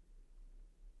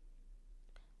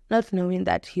 Not knowing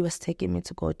that he was taking me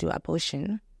to go do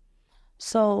abortion.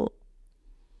 So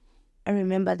I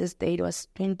remember this day, it was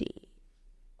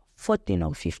 2014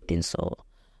 or 15. So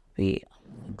I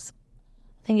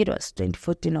think it was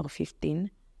 2014 or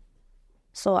 15.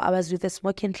 So I was with a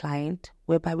smoking client,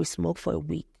 whereby we smoked for a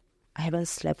week. I haven't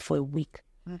slept for a week.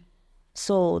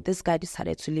 So this guy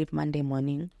decided to leave Monday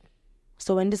morning.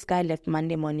 So when this guy left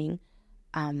Monday morning,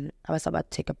 I was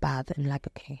about to take a bath, and like,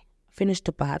 okay, finished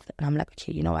the bath, and I'm like,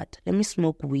 okay, you know what? Let me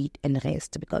smoke weed and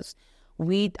rest, because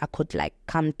weed, I could like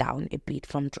calm down a bit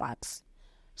from drugs.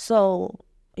 So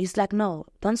he's like, no,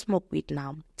 don't smoke weed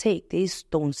now. Take these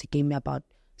stones. He gave me about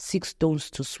 6 stones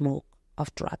to smoke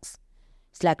of drugs.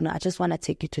 It's like, no, I just want to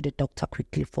take you to the doctor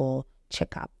quickly for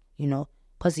checkup, you know,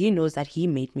 because he knows that he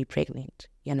made me pregnant.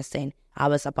 You understand? I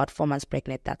was about 4 months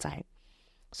pregnant that time.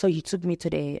 So he took me to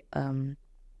the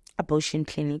abortion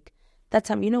clinic. That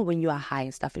time, you know, when you are high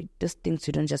and stuff, these things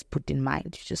you don't just put in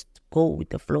mind. You just go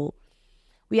with the flow.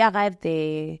 We arrived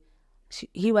there.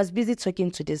 He was busy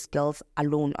talking to these girls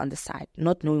alone on the side,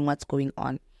 not knowing what's going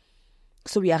on.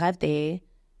 So we arrived there.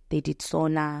 They did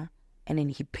sauna, and then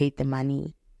he paid the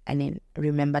money. And then,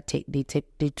 remember, they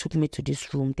took me to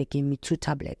this room. They gave me 2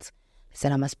 tablets. They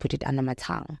said I must put it under my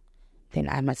tongue. Then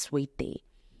I must wait there.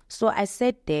 So I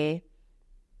sat there.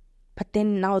 But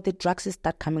then now the drugs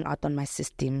start coming out on my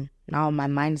system. Now my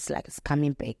mind is like, it's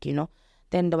coming back, you know.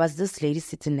 Then there was this lady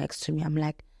sitting next to me. I'm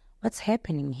like, what's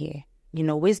happening here? You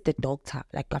know, where's the doctor?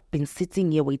 Like, I've been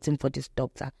sitting here waiting for this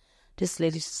doctor. This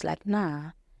lady's just like,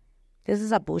 nah, this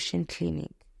is abortion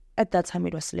clinic. At that time,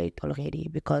 it was late already,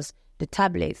 because the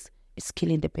tablets is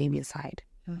killing the baby inside,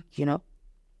 you know.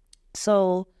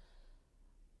 So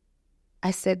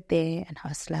I sat there and I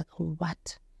was like,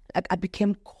 what? Like, I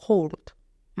became cold.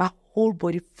 My whole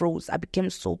body froze. I became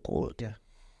so cold. Yeah.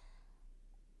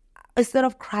 Instead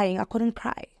of crying, I couldn't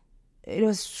cry. It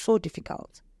was so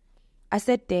difficult. I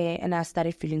sat there and I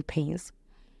started feeling pains.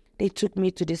 They took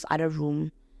me to this other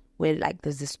room where, like,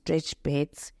 there's a stretch bed.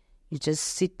 You just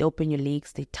sit, they open your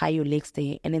legs, they tie your legs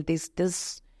there, and then there's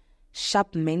this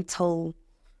sharp mental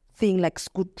thing, like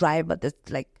screwdriver, that's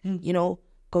like, you know,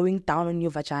 going down on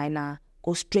your vagina,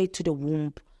 go straight to the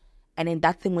womb. And then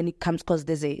that thing, when it comes, because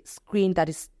there's a screen that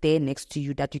is there next to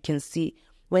you that you can see,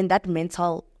 when that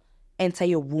mental enter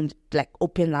your womb, like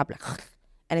open up, like,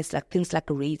 and it's like things like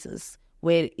razors,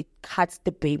 where it cuts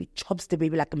the baby, chops the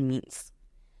baby like a mince,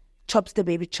 chops the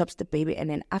baby, and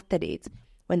then after that,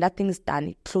 when that thing is done,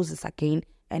 it closes again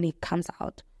and it comes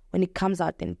out. When it comes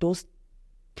out, then those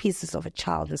pieces of a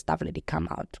child and stuff like they come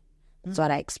out. That's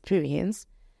what I experienced.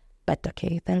 But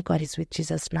okay, thank God he's with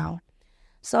Jesus now.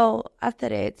 So after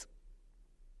that,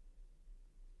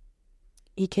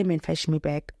 he came and fetched me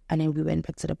back, and then we went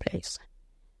back to the place.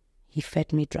 He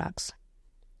fed me drugs.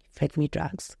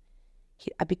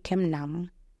 I became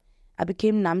numb. I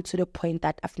became numb to the point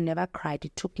that I've never cried.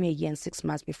 It took me 1 year and 6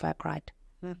 months before I cried.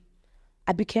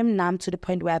 I became numb to the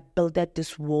point where I built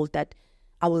this wall that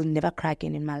I will never cry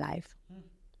again in my life.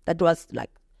 That was like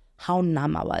how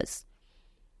numb I was.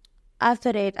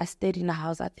 After that, I stayed in the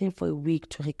house, I think, for a week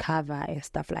to recover and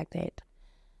stuff like that.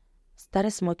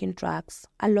 Started smoking drugs.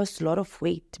 I lost a lot of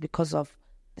weight because of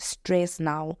stress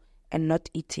now and not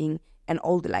eating and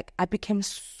all the, like, I became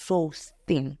so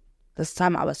thin. This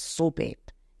time I was so bad,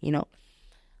 you know.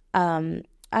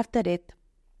 After that,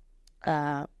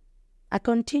 I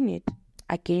continued.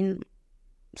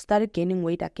 Started gaining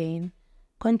weight again,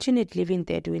 continued living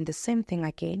there, doing the same thing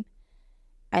again.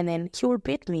 And then he will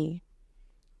beat me.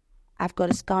 I've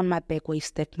got a scar on my back where he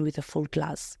stabbed me with a full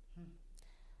glass.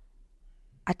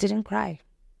 I didn't cry.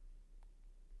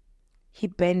 He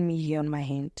burned me here on my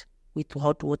hand with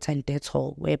hot water and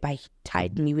Dettol, whereby he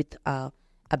tied me with a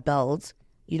belt.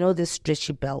 You know, this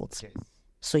stretchy belt. Yes.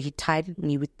 So he tied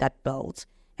me with that belt,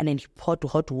 and then he poured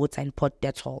hot water and poured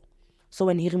Dettol. So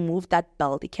when he removed that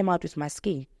belt, it came out with my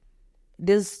skin.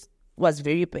 This was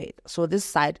very bad. So this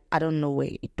side, I don't know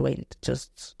where it went,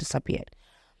 just disappeared.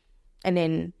 And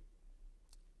then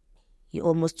he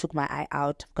almost took my eye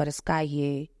out. I've got a scar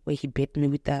here where he bit me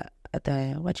with the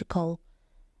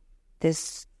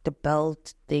the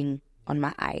belt thing on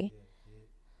my eye.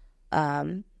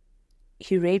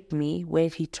 He raped me where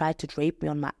he tried to rape me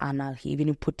on my anal. He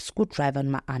even put a screwdriver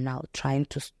on my anal, trying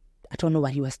to, I don't know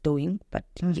what he was doing, but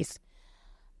yes.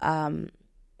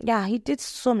 He did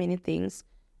so many things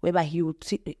whereby he would,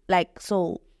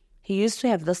 so he used to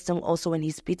have this thing also when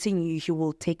he's beating you, he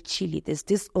will take chili. There's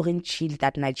this orange chili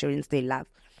that Nigerians, they love.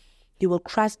 He will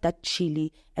crush that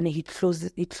chili and then he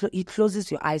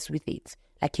closes your eyes with it.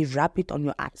 Like he wrapped it on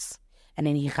your eyes and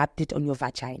then he wrapped it on your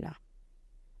vagina.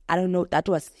 I don't know, that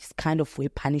was his kind of way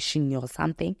punishing you or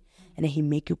something. And then he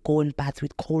make you go in bath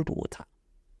with cold water.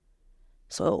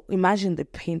 So imagine the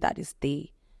pain that is there.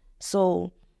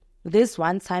 So this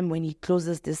one time when he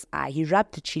closes this eye, he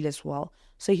wrapped the chili as well.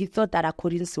 So he thought that I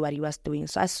couldn't see what he was doing.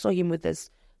 So I saw him with this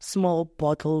small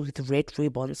bottle with red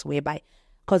ribbons, whereby,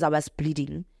 because I was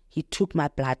bleeding, he took my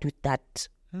blood with that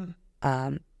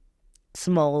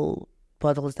small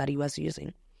bottles that he was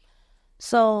using.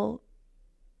 So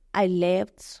I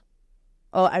left.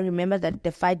 I remember that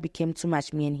the fight became too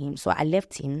much, me and him. So I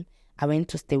left him. I went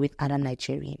to stay with other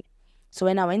Nigerian. So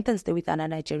when I went and stayed with another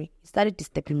Nigerian, he started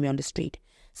disturbing me on the street.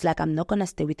 It's like, I'm not going to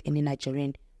stay with any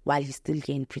Nigerian while he's still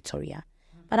here in Pretoria.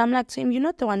 But I'm like to him, you're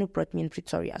not the one who brought me in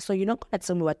Pretoria. So you're not going to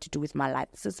tell me what to do with my life.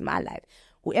 This is my life.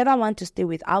 Whoever I want to stay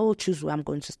with, I will choose who I'm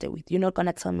going to stay with. You're not going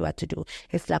to tell me what to do.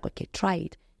 It's like, okay, try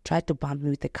it. Try to bump me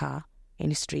with the car in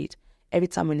the street. Every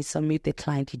time when he saw me with the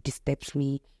client, he disturbs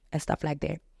me and stuff like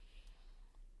that.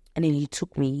 And then he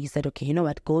took me. He said, okay, you know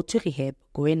what? Go to rehab.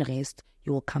 Go and rest.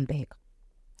 You will come back.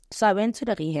 So I went to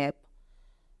the rehab.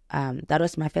 That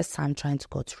was my first time trying to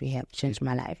go to rehab, change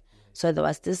my life. So there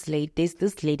was this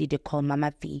lady, they call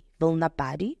Mama V, Vilna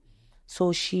Badi.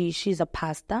 So she's a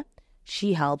pastor.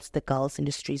 She helps the girls in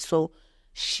the street. So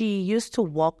she used to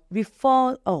walk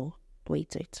before,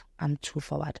 wait, I'm too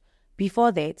forward.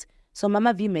 Before that, so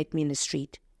Mama V met me in the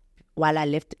street while I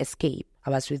left Escape.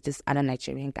 I was with this other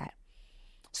Nigerian guy.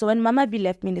 So when Mama V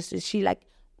left me in the street, she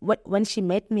when she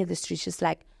met me in the street, she's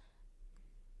like,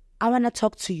 I want to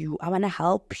talk to you. I want to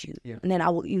help you. Yeah. And then I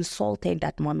will insult her in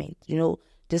that moment. You know,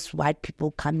 these white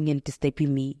people coming and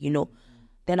disturbing me, you know.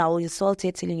 Then I will insult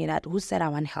her, telling her that, who said I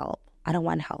want help? I don't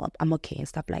want help. I'm okay and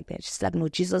stuff like that. She's like, no,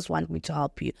 Jesus wants me to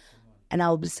help you. And I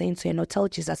will be saying to her, no, tell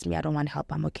Jesus me I don't want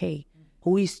help. I'm okay.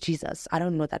 Who is Jesus? I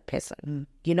don't know that person,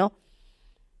 you know.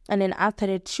 And then after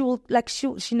that,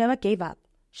 she never gave up.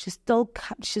 She still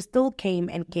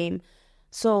came.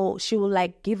 So she will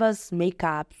give us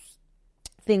makeup,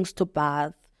 things to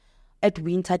bath. At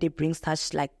winter, they bring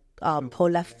such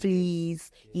polar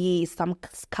fleece, some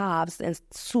scarves and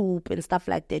soup and stuff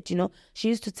like that, you know. She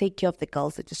used to take care of the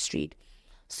girls at the street.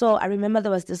 So I remember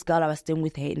there was this girl I was staying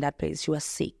with her in that place. She was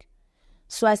sick.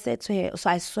 So I said to her, so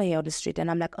I saw her on the street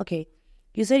and I'm like, okay,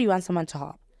 you said you want someone to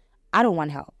help. I don't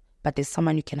want help, but there's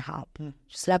someone you can help.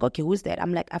 She's like, okay, who's that?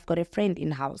 I'm like, I've got a friend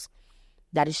in house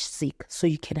that is sick, so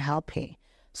you can help her.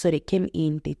 So they came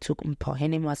in, they took Mpo. Her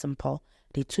name was Mpo.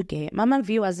 They took her. Mama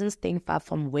V wasn't staying far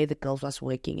from where the girls was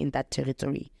working in that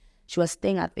territory. She was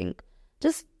staying, I think,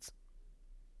 just,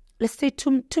 let's say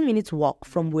 2 minutes walk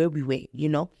from where we were, you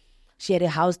know. She had a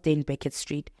house there in Beckett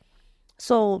Street.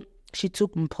 So she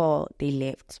took Mpo, they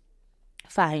left.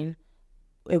 Fine.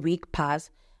 A week passed.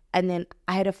 And then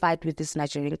I had a fight with this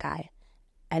Nigerian guy.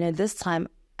 And at this time,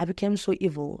 I became so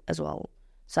evil as well.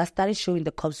 So I started showing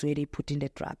the cops where they put in the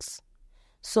drugs.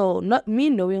 So not me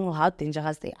knowing how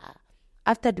dangerous they are.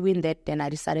 After doing that, then I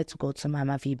decided to go to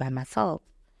Mama V by myself.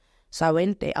 So I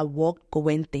went there,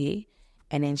 went there,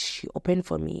 and then she opened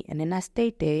for me. And then I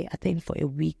stayed there, I think, for a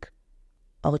week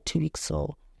or 2 weeks.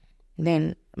 So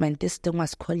then when this thing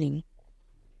was calling,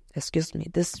 this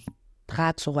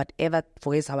drugs or whatever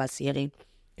voice I was hearing,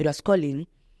 it was calling.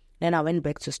 Then I went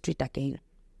back to street again.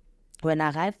 When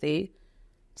I arrived there,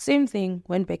 same thing,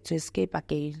 went back to escape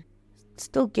again,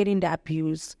 still getting the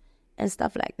abuse and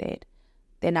stuff like that.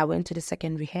 Then I went to the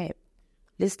second rehab.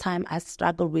 This time I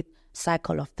struggled with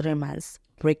cycle of 3 months,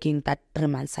 breaking that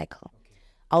 3-month cycle.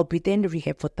 I'll be there in the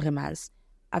rehab for 3 months.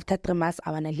 After 3 months,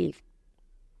 I want to leave.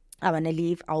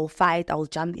 I'll fight, I'll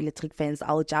jump electric fence,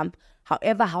 I'll jump.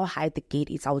 However, how high the gate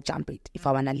is, I'll jump it if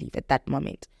I want to leave at that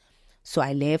moment. So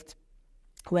I left,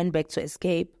 went back to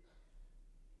escape,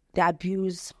 the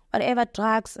abuse, whatever,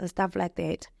 drugs and stuff like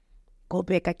that. Go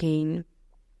back again.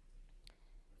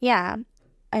 Yeah.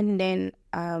 And then,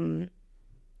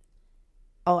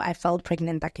 I fell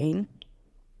pregnant again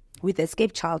with the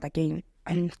escaped child again.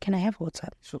 And can I have water?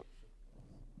 Sure.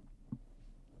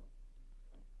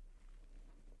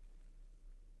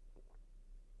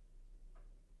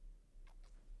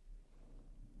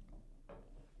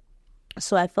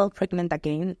 So I fell pregnant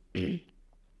again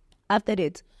after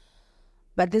it.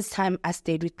 But this time I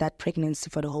stayed with that pregnancy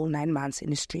for the whole 9 months in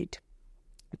the street.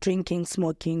 Drinking,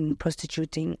 smoking,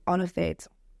 prostituting, all of that.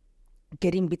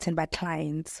 Getting beaten by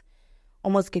clients,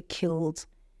 almost get killed.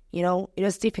 You know, it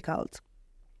was difficult.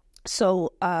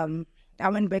 So I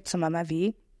went back to Mama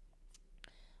V.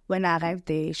 When I arrived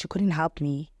there, she couldn't help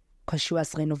me because she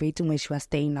was renovating where she was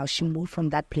staying now. She moved from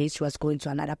that place. She was going to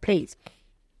another place.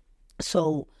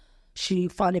 So she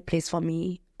found a place for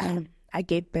me. I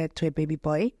gave birth to a baby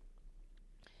boy.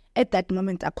 At that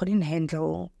moment, I couldn't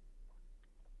handle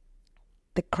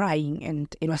the crying,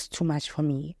 and it was too much for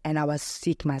me. And I was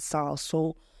sick myself,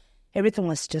 so everything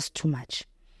was just too much.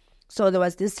 So there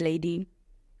was this lady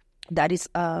that is,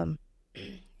 I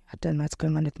don't know what's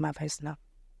going on with my voice now.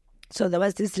 So there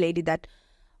was this lady that,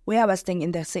 where I was staying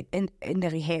in the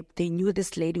rehab, they knew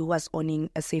this lady who was owning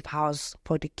a safe house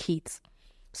for the kids.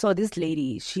 So this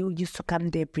lady, she used to come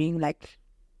there, bring like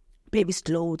baby's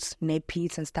clothes,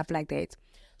 nappies and stuff like that.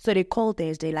 So they called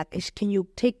her, they're like, can you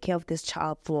take care of this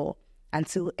child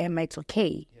until Emma it's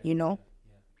okay, you know?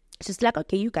 Yeah. She's like,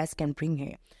 okay, you guys can bring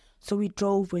her. So we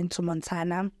drove, went to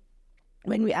Montana.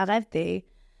 When we arrived there,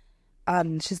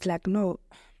 she's like, no.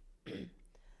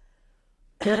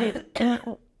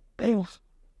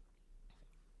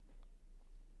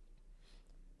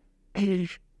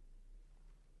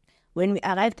 When we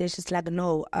arrived there, she's like,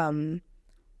 no, I'm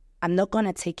not going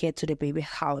to take her to the baby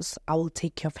house. I will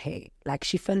take care of her. Like,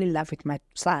 she fell in love with my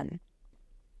son.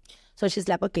 So she's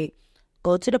like, okay,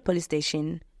 go to the police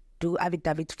station, do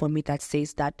affidavit for me that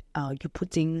says that you're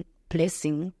putting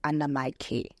Blessing under my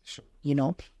care, sure. You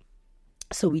know.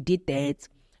 So we did that,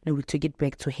 and we took it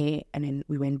back to her, and then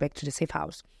we went back to the safe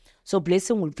house. So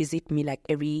Blessing will visit me like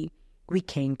every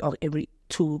weekend or every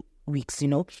 2 weeks, you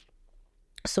know.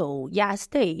 So yeah, I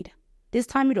stayed. This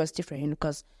time it was different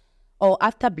because,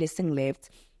 after Blessing left,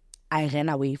 I ran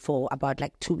away for about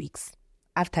like 2 weeks.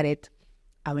 After that,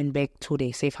 I went back to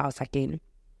the safe house again.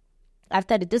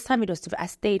 After that, this time it was different. I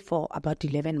stayed for about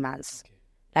 11 months. Okay.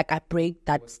 Like I break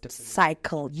that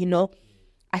cycle, you know.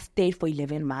 I stayed for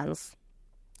 11 months.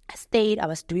 I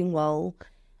was doing well.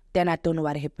 Then I don't know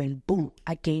what happened. Boom,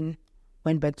 again,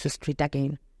 went back to street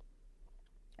again.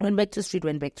 Went back to street,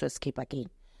 went back to escape again.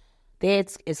 There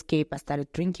escape, I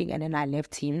started drinking, and then I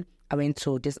left him. I went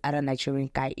to this other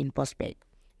Nigerian guy in Bosbeck.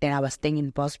 Then I was staying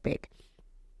in Bosbeck.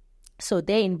 So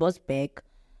there in Bosbeck,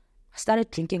 I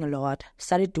started drinking a lot,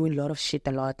 started doing a lot of shit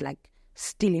a lot, like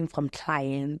stealing from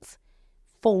clients,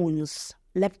 phones,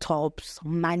 laptops,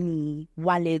 money,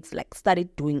 wallets, like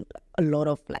started doing a lot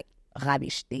of like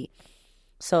rubbish there.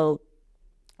 So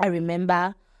I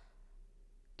remember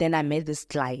then I met this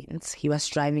client. He was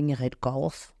driving a red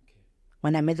Golf. Okay.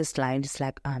 When I met this client, it's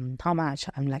like, how much?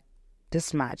 I'm like,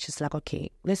 this much. It's like, okay,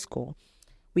 let's go.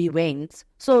 We went.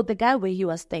 So the guy where he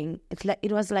was staying,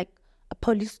 it was like a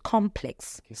police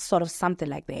complex, okay. Sort of something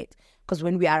like that. Because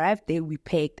when we arrived there, we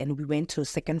packed and we went to the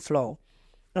second floor.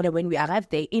 And then when we arrived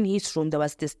there, in his room, there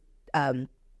was this,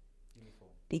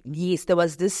 yes, there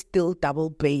was this still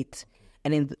double bed. Okay.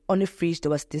 And then on the fridge,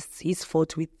 there was his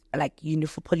photo with like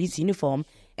police uniform.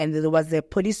 And there was a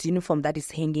police uniform that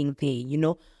is hanging there, you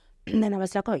know. And then I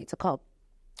was like, oh, it's a cop.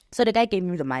 So the guy gave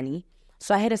me the money.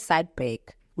 So I had a side bag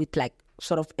with like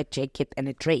sort of a jacket and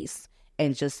a dress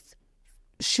and just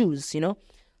shoes, you know.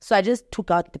 So I just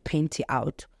took out the panty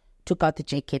out, took out the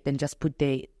jacket and just put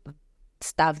the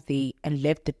stuff there and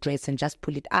left the dress and just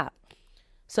pull it up.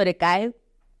 So the guy,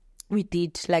 we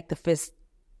did like the first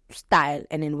style.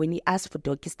 And then when he asked for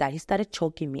doggy style, he started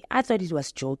choking me. I thought he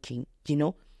was joking, you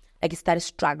know, like he started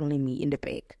struggling me in the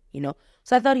back, you know.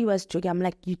 So I thought he was joking. I'm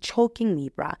like, you choking me,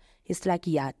 bruh. He's like,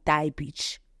 yeah, die,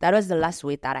 bitch. That was the last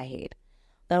word that I heard.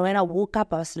 Then when I woke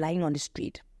up, I was lying on the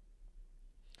street.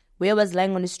 Where I was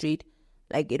lying on the street,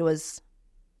 like it was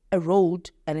a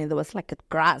road, and then there was like a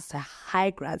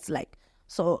high grass, like.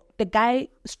 So the guy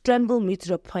strangled me to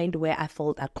the point where I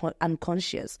felt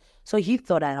unconscious. So he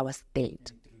thought that I was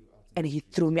dead, and he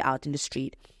threw me out in the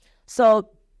street. So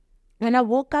when I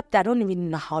woke up, I don't even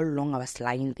know how long I was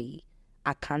lying there.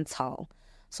 I can't tell.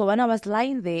 So when I was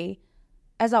lying there,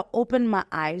 as I opened my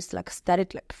eyes, like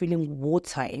started like feeling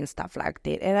water and stuff like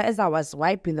that. And as I was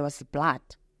wiping, there was blood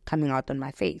coming out on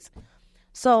my face.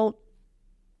 So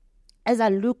as I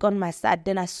look on my side,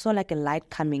 then I saw like a light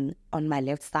coming on my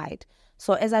left side.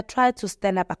 So as I tried to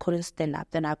stand up, I couldn't stand up.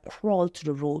 Then I crawled to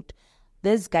the road.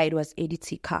 This guy, it was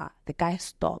ADT car. The guy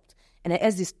stopped. And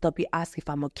as he stopped, he asked if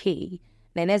I'm okay.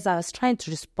 Then as I was trying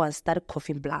to respond, I started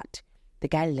coughing blood. The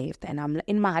guy left. And I'm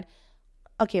in my head,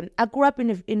 okay, I grew up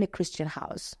in a Christian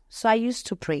house. So I used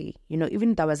to pray, you know,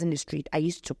 even though I was in the street, I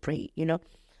used to pray, you know.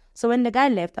 So when the guy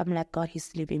left, I'm like, God,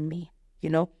 he's leaving me,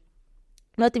 you know.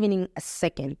 Not even in a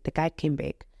second, the guy came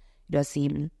back. It was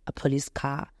him, a police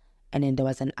car, and then there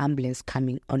was an ambulance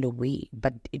coming on the way,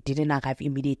 but it didn't arrive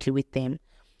immediately with them.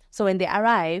 So when they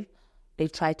arrived, they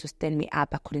tried to stand me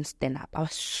up. I couldn't stand up. I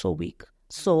was so weak.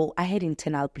 So I had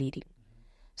internal bleeding.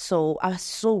 So I was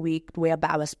so weak, whereby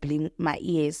I was bleeding my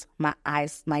ears, my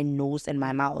eyes, my nose, and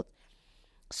my mouth.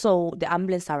 So the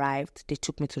ambulance arrived. They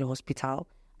took me to the hospital.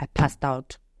 I passed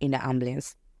out in the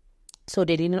ambulance. So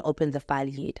they didn't open the file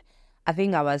yet. I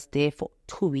think I was there for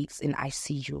 2 weeks in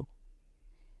ICU.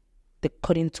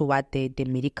 According to what the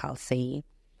medical saying,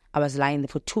 I was lying there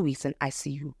for 2 weeks in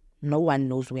ICU. No one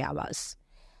knows where I was.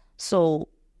 So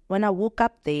when I woke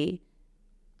up there,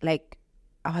 like,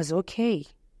 I was okay.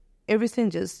 It was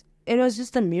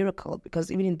just a miracle,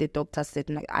 because even the doctor said,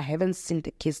 like, I haven't seen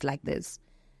the case like this.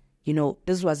 You know,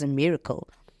 this was a miracle.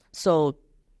 So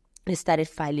they started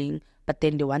filing, but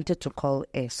then they wanted to call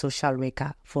a social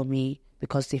worker for me,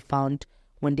 because they found,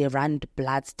 when they ran the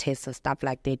blood tests and stuff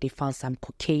like that, they found some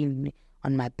cocaine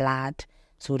on my blood.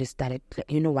 So they started,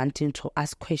 you know, wanting to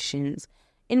ask questions.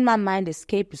 In my mind,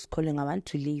 escape is calling. I want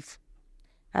to leave.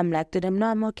 I'm like to them, no,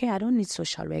 I'm okay. I don't need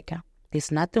social worker.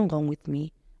 There's nothing wrong with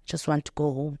me. I just want to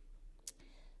go home.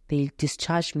 They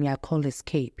discharged me. I called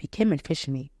escape. He came and fetched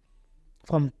me.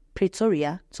 From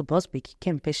Pretoria to Bosbeek, he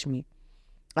came and fetched me.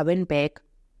 I went back,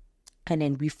 and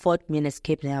then we fought, me and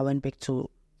escape, and I went back to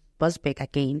Bosbeek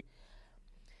again.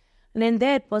 And then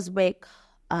there at Bosbeek,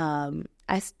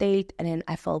 I stayed, and then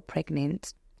I fell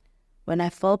pregnant. When I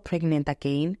fell pregnant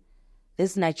again,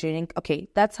 this Nigerian, okay,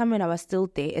 that time when I was still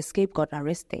there, escape got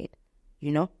arrested,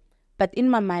 you know. But in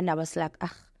my mind, I was like,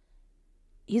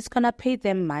 he's going to pay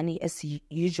them money as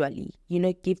usually, you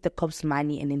know, give the cops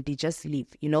money and then they just leave,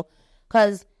 you know.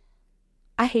 Because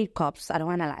I hate cops, I don't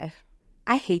want to lie.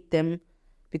 I hate them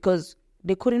because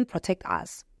they couldn't protect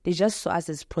us. They just saw us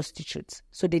as prostitutes.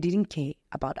 So they didn't care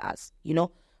about us, you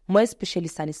know. More especially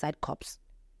Sunnyside cops,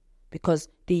 because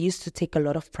they used to take a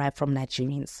lot of pride from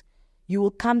Nigerians. You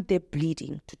will come there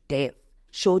bleeding to death.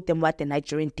 Show them what the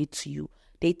Nigerian did to you.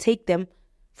 They take them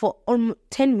for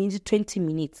 10 minutes, 20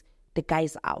 minutes. The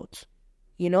guy's out,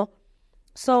 you know.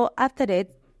 So after that,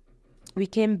 we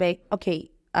came back.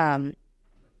 Okay, where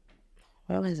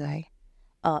was I?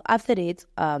 After that,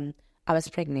 I was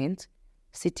pregnant,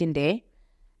 sitting there,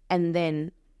 and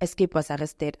then escape was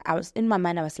arrested. I was in my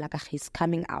mind. I was like, he's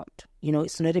coming out. You know,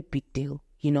 it's not a big deal.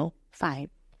 You know, fine.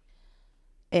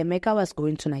 Emeka was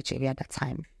going to Nigeria at that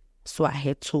time, so I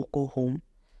had to go home.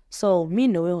 So me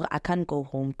knowing I can't go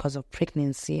home because of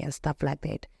pregnancy and stuff like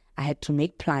that, I had to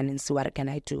make plan and see what can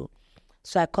I do.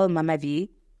 So I called Mama V.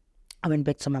 I went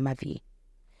back to Mama V.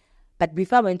 But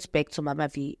before I went back to Mama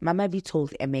V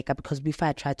told Emeka, because before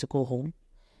I tried to go home,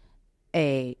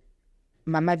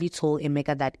 Mama V told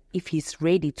Emeka that if he's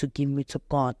ready to give me to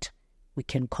God, we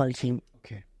can call him.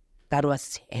 Okay. That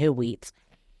was her weight.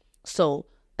 So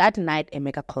that night,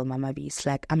 Emeka called Mama V. It's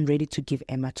like, I'm ready to give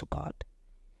Emma to God.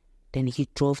 Then he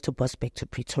drove to Bosbeek to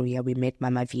Pretoria. We met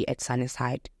Mama V at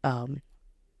Sunnyside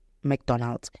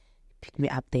McDonald's. Picked me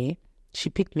up there. She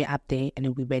picked me up there, and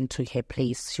then we went to her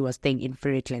place. She was staying in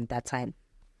Ferret Lane that time.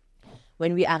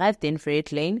 When we arrived in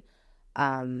Ferret Lane,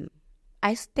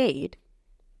 I stayed.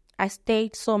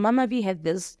 So Mama V had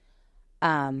this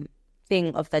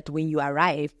thing of that when you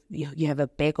arrive, you have a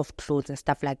bag of clothes and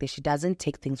stuff like that. She doesn't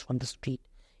take things from the street.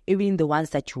 Even the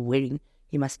ones that you're wearing,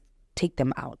 you must take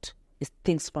them out. It's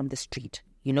things from the street,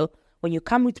 you know. When you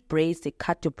come with braids, they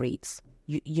cut your braids.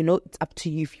 you know, it's up to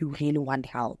you if you really want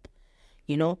help,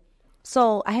 you know.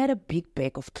 So I had a big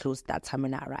bag of clothes that time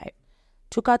when I arrived.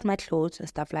 Took out my clothes and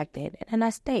stuff like that. And I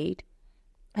stayed.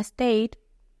 I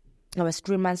was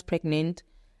 3 months pregnant.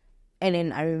 And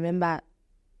then I remember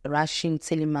rushing,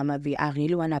 telling Mama V, I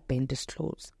really want to bend these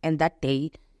clothes. And that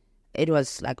day, it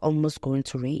was like almost going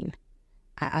to rain.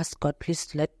 I asked God,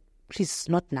 please,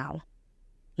 not now.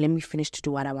 Let me finish to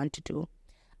do what I want to do.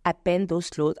 I bent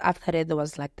those clothes. After that, there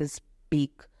was like this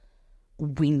big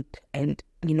wind and,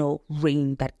 you know,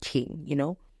 rain that came, you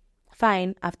know.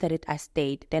 Fine. After it, I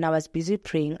stayed. Then I was busy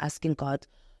praying, asking God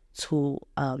to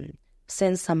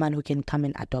send someone who can come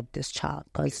and adopt this child,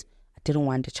 because I didn't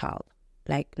want a child.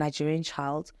 Like Nigerian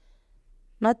child.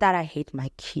 Not that I hate my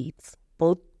kids.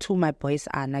 Both two my boys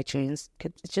are Nigerians.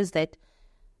 It's just that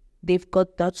they've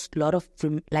got that lot of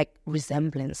like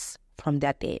resemblance from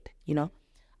their dad, you know.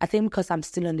 I think because I'm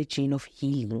still on the journey of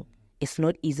healing, it's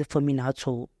not easy for me now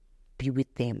to be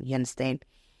with them. You understand?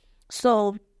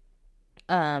 So,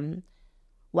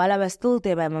 while I was still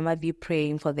there by Mama V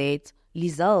praying for that,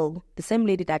 Lizelle, the same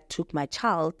lady that took my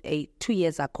child 2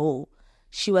 years ago,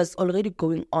 she was already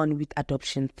going on with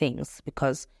adoption things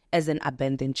because as an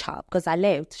abandoned child. Because I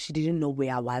left, she didn't know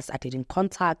where I was. I didn't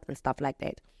contact and stuff like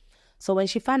that. So when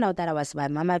she found out that I was by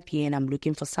Mama V and I'm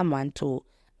looking for someone to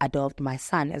adopt my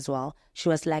son as well, she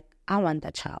was like, I want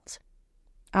that child.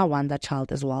 I want that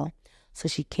child as well. So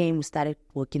she came, we started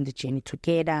working the journey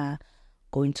together,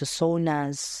 going to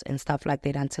saunas and stuff like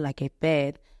that until I gave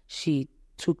birth. She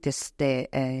took his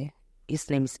name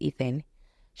is Ethan.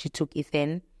 She took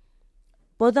Ethan.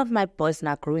 Both of my boys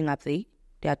now growing up there.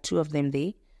 There are 2 of them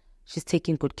there. She's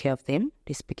taking good care of them.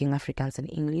 They're speaking Afrikaans and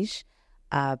English.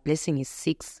 Blessing is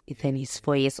 6. Ethan is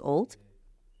 4 years old.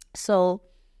 So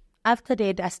after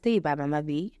that, I stayed by Mama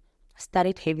V. I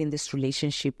started having this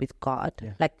relationship with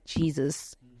God, like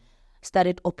Jesus.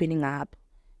 Started opening up.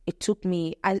 It took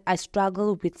me, I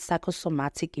struggled with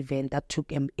psychosomatic event that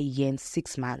took a year and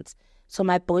 6 months. So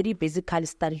my body basically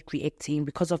started reacting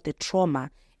because of the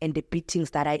trauma and the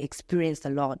beatings that I experienced a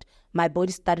lot. My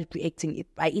body started reacting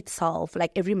by itself,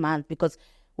 like every month, because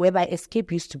whereby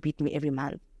Escape used to beat me every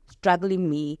month, struggling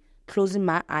me, closing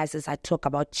my eyes as I talk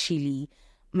about chili,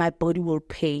 my body will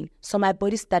pain. So my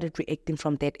body started reacting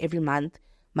from that every month.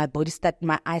 My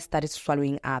eyes started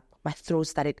swallowing up. My throat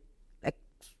started like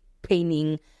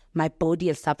paining my body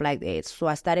and stuff like that. So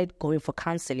I started going for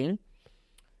counseling,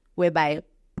 whereby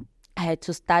I had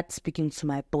to start speaking to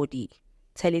my body,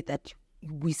 tell it that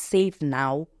we're safe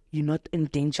now, you're not in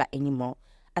danger anymore.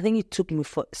 I think it took me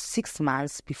for 6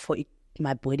 months before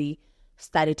my body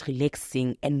started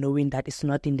relaxing and knowing that it's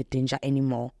not in the danger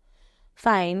anymore.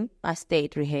 Fine, I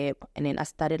stayed rehab, and then I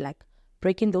started like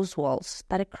breaking those walls,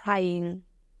 started crying,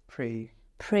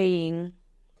 praying,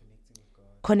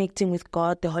 connecting with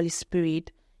God, the Holy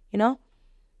Spirit, you know,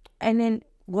 and then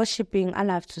worshiping. I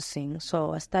love to sing,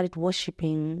 so I started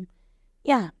worshiping.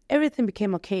 Yeah, everything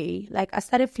became okay. Like I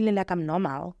started feeling like I'm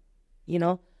normal, you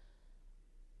know.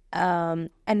 And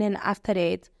then after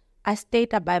that, I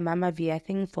stayed up by Mama V, I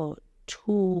think for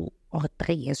 2 or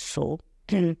 3 years so.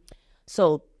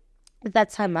 So at that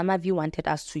time, Mama V wanted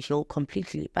us to heal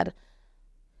completely, but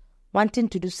wanting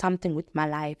to do something with my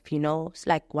life, you know, it's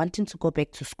like wanting to go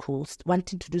back to school,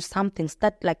 wanting to do something,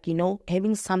 start like, you know,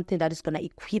 having something that is going to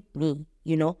equip me,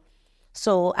 you know.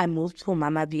 So I moved to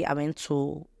Mama V. I went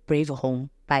to Brave Home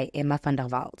by Emma van der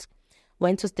Walt.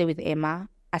 Went to stay with Emma.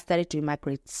 I started doing my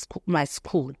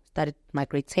school. Started my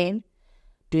grade 10,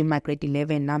 doing my grade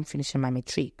 11. Now I'm finishing my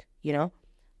matric, you know.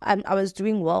 I was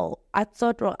doing well. I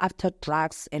thought after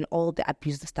drugs and all the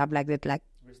abuse and stuff like that, like,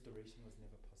 restoration was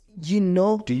never possible. You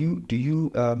know. Do you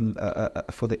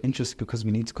for the interest, because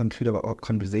we need to conclude our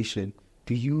conversation,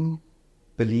 do you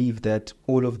believe that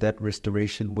all of that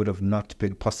restoration would have not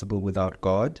been possible without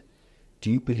God? Do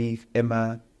you believe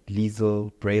Emma,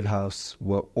 Liesel, Bravehouse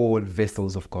were all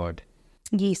vessels of God?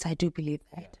 Yes, I do believe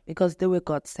that, because they were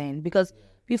God sent. Because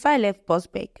before I left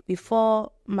Bosbeck,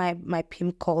 before my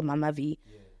pimp called Mama V,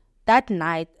 that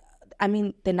night,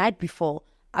 the night before,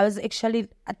 I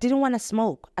didn't want to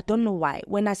smoke. I don't know why.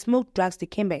 When I smoked drugs, they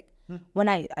came back. When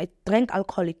I drank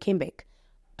alcohol, it came back.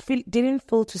 Didn't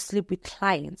feel to sleep with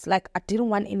clients. Like, I didn't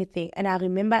want anything. And I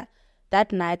remember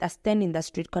that night, I stand in the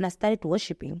street and I started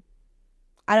worshiping.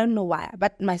 I don't know why,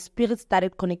 but my spirit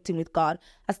started connecting with God.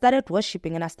 I started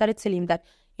worshiping and I started telling him that,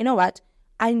 you know what?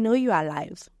 I know you are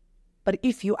alive. But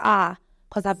if you are,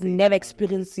 because I've never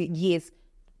experienced it, yes,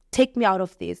 take me out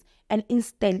of this. And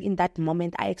instant in that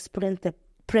moment, I experienced the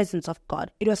presence of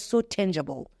God. It was so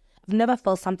tangible. I've never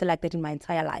felt something like that in my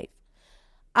entire life.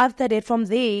 After that, from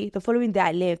there, the following day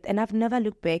I left, and I've never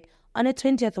looked back. On the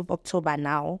 20th of October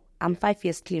now, I'm 5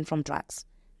 years clean from drugs.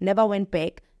 Never went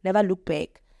back, never looked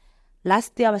back.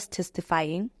 Last year I was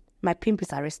testifying. My pimp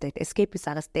is arrested. Escape is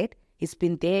arrested. He's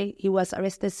been there. He was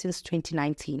arrested since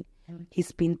 2019.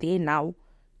 He's been there now.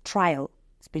 Trial.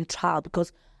 It's been trial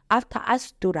because after I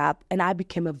stood up and I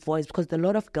became a voice, because a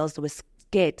lot of girls were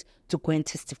scared to go and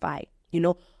testify. You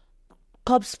know,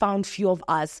 cops found few of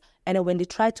us, and then when they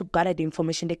try to gather the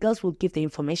information, the girls will give the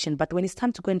information. But when it's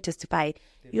time to go and testify,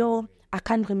 I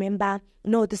can't remember.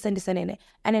 No, this and this and that.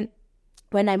 And then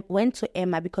when I went to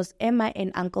Emma, because Emma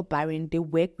and Uncle Byron, they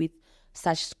work with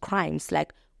such crimes,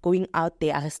 like going out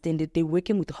there, arresting, they're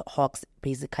working with hawks,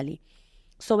 basically.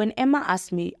 So when Emma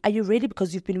asked me, are you ready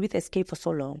because you've been with Escape for so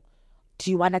long?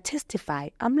 Do you want to testify?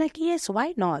 I'm like, yes,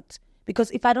 why not? Because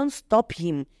if I don't stop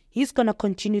him, he's going to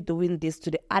continue doing this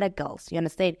to the other girls. You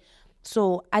understand?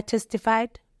 So I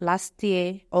testified last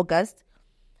year, August.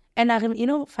 And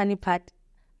funny part,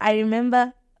 I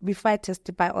remember before I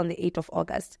testified on the 8th of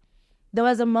August, there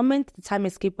was a moment the time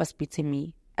Escape was beating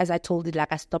me. As I told it,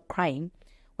 like I stopped crying.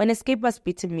 When Escape was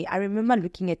beating me, I remember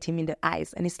looking at him in the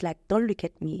eyes. And it's like, don't look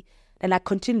at me. And I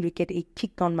continued to look at it. He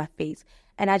kicked on my face.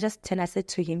 And I just turned, I said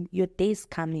to him, your day is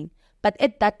coming. But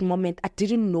at that moment, I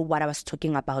didn't know what I was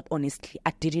talking about, honestly.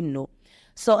 I didn't know.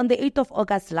 So on the 8th of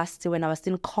August last year, when I was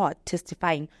in court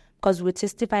testifying, because we were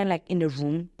testifying like in a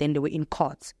room, then they were in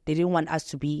court. They didn't want us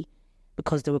to be,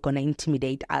 because they were going to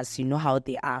intimidate us. You know how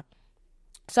they are.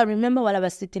 So I remember while I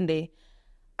was sitting there,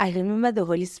 I remember the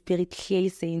Holy Spirit clearly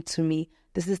saying to me,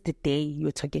 this is the day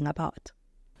you're talking about.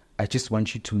 I just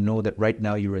want you to know that right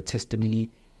now you're a testimony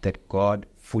that God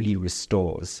fully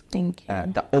restores. Thank you.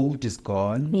 The old is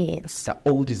gone. Yes. The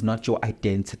old is not your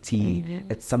identity.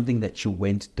 Mm-hmm. It's something that you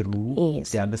went through.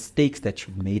 Yes. There are mistakes that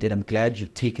you made, and I'm glad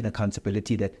you've taken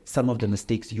accountability that some of the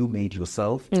mistakes you made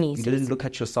yourself. Yes. You didn't look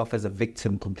at yourself as a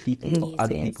victim completely of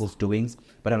other people's doings,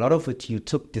 but a lot of it you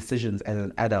took decisions as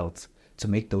an adult to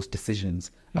make those decisions.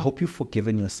 I hope you've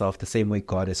forgiven yourself the same way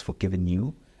God has forgiven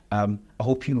you. I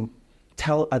hope you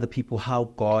tell other people how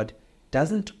God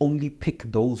doesn't only pick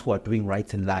those who are doing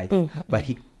right in life, but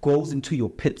he goes into your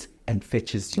pit and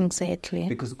fetches you. Exactly.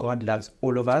 Because God loves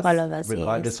all of us,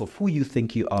 regardless of who you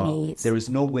think you are. Yes. There is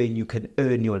no way you can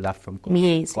earn your love from God.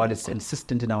 Yes. God is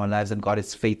consistent in our lives, and God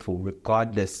is faithful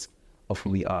regardless of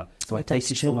who we are. So I thank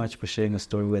you so much for sharing a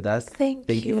story with us. Thank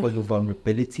you for your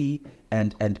vulnerability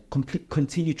and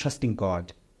continue trusting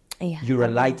God. Yeah. You're a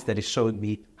light that is showing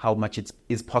me how much it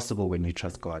is possible when we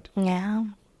trust God. Yeah.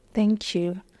 Thank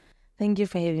you. Thank you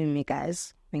for having me,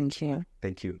 guys. Thank you.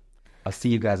 Thank you. I'll see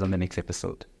you guys on the next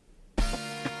episode.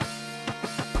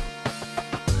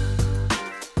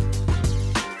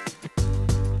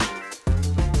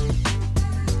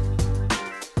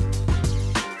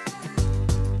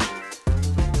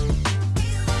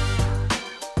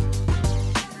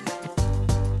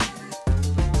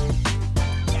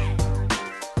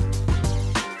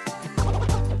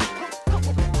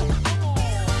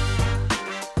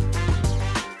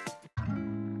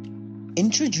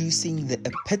 Introducing the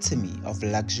epitome of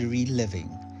luxury living.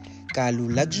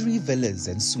 Kalu Luxury Villas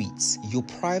and Suites, your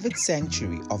private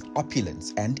sanctuary of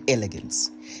opulence and elegance.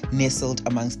 Nestled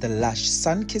amongst the lush,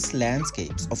 sun-kissed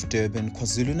landscapes of Durban,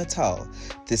 KwaZulu-Natal,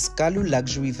 this Kalu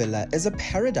Luxury Villa is a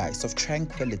paradise of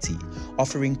tranquility,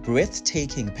 offering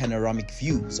breathtaking panoramic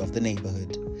views of the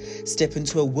neighborhood. Step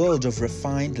into a world of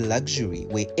refined luxury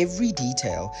where every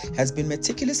detail has been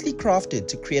meticulously crafted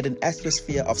to create an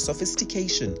atmosphere of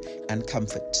sophistication and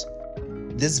comfort.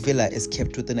 This villa is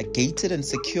kept within a gated and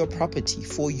secure property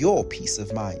for your peace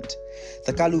of mind.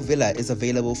 The Kalu Villa is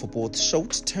available for both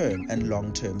short-term and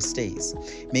long-term stays,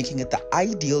 making it the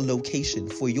ideal location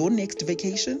for your next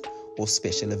vacation or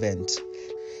special event.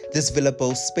 This villa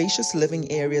boasts spacious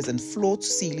living areas and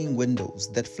floor-to-ceiling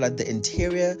windows that flood the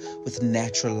interior with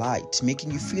natural light,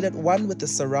 making you feel at one with the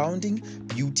surrounding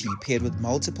beauty, paired with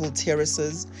multiple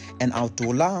terraces, an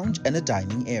outdoor lounge, and a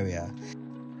dining area.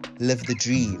 Live the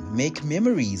dream, make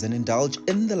memories, and indulge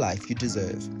in the life you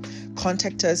deserve.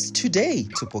 Contact us today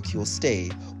to book your stay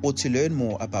or to learn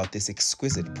more about this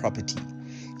exquisite property.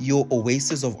 Your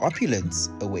oasis of opulence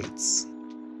awaits.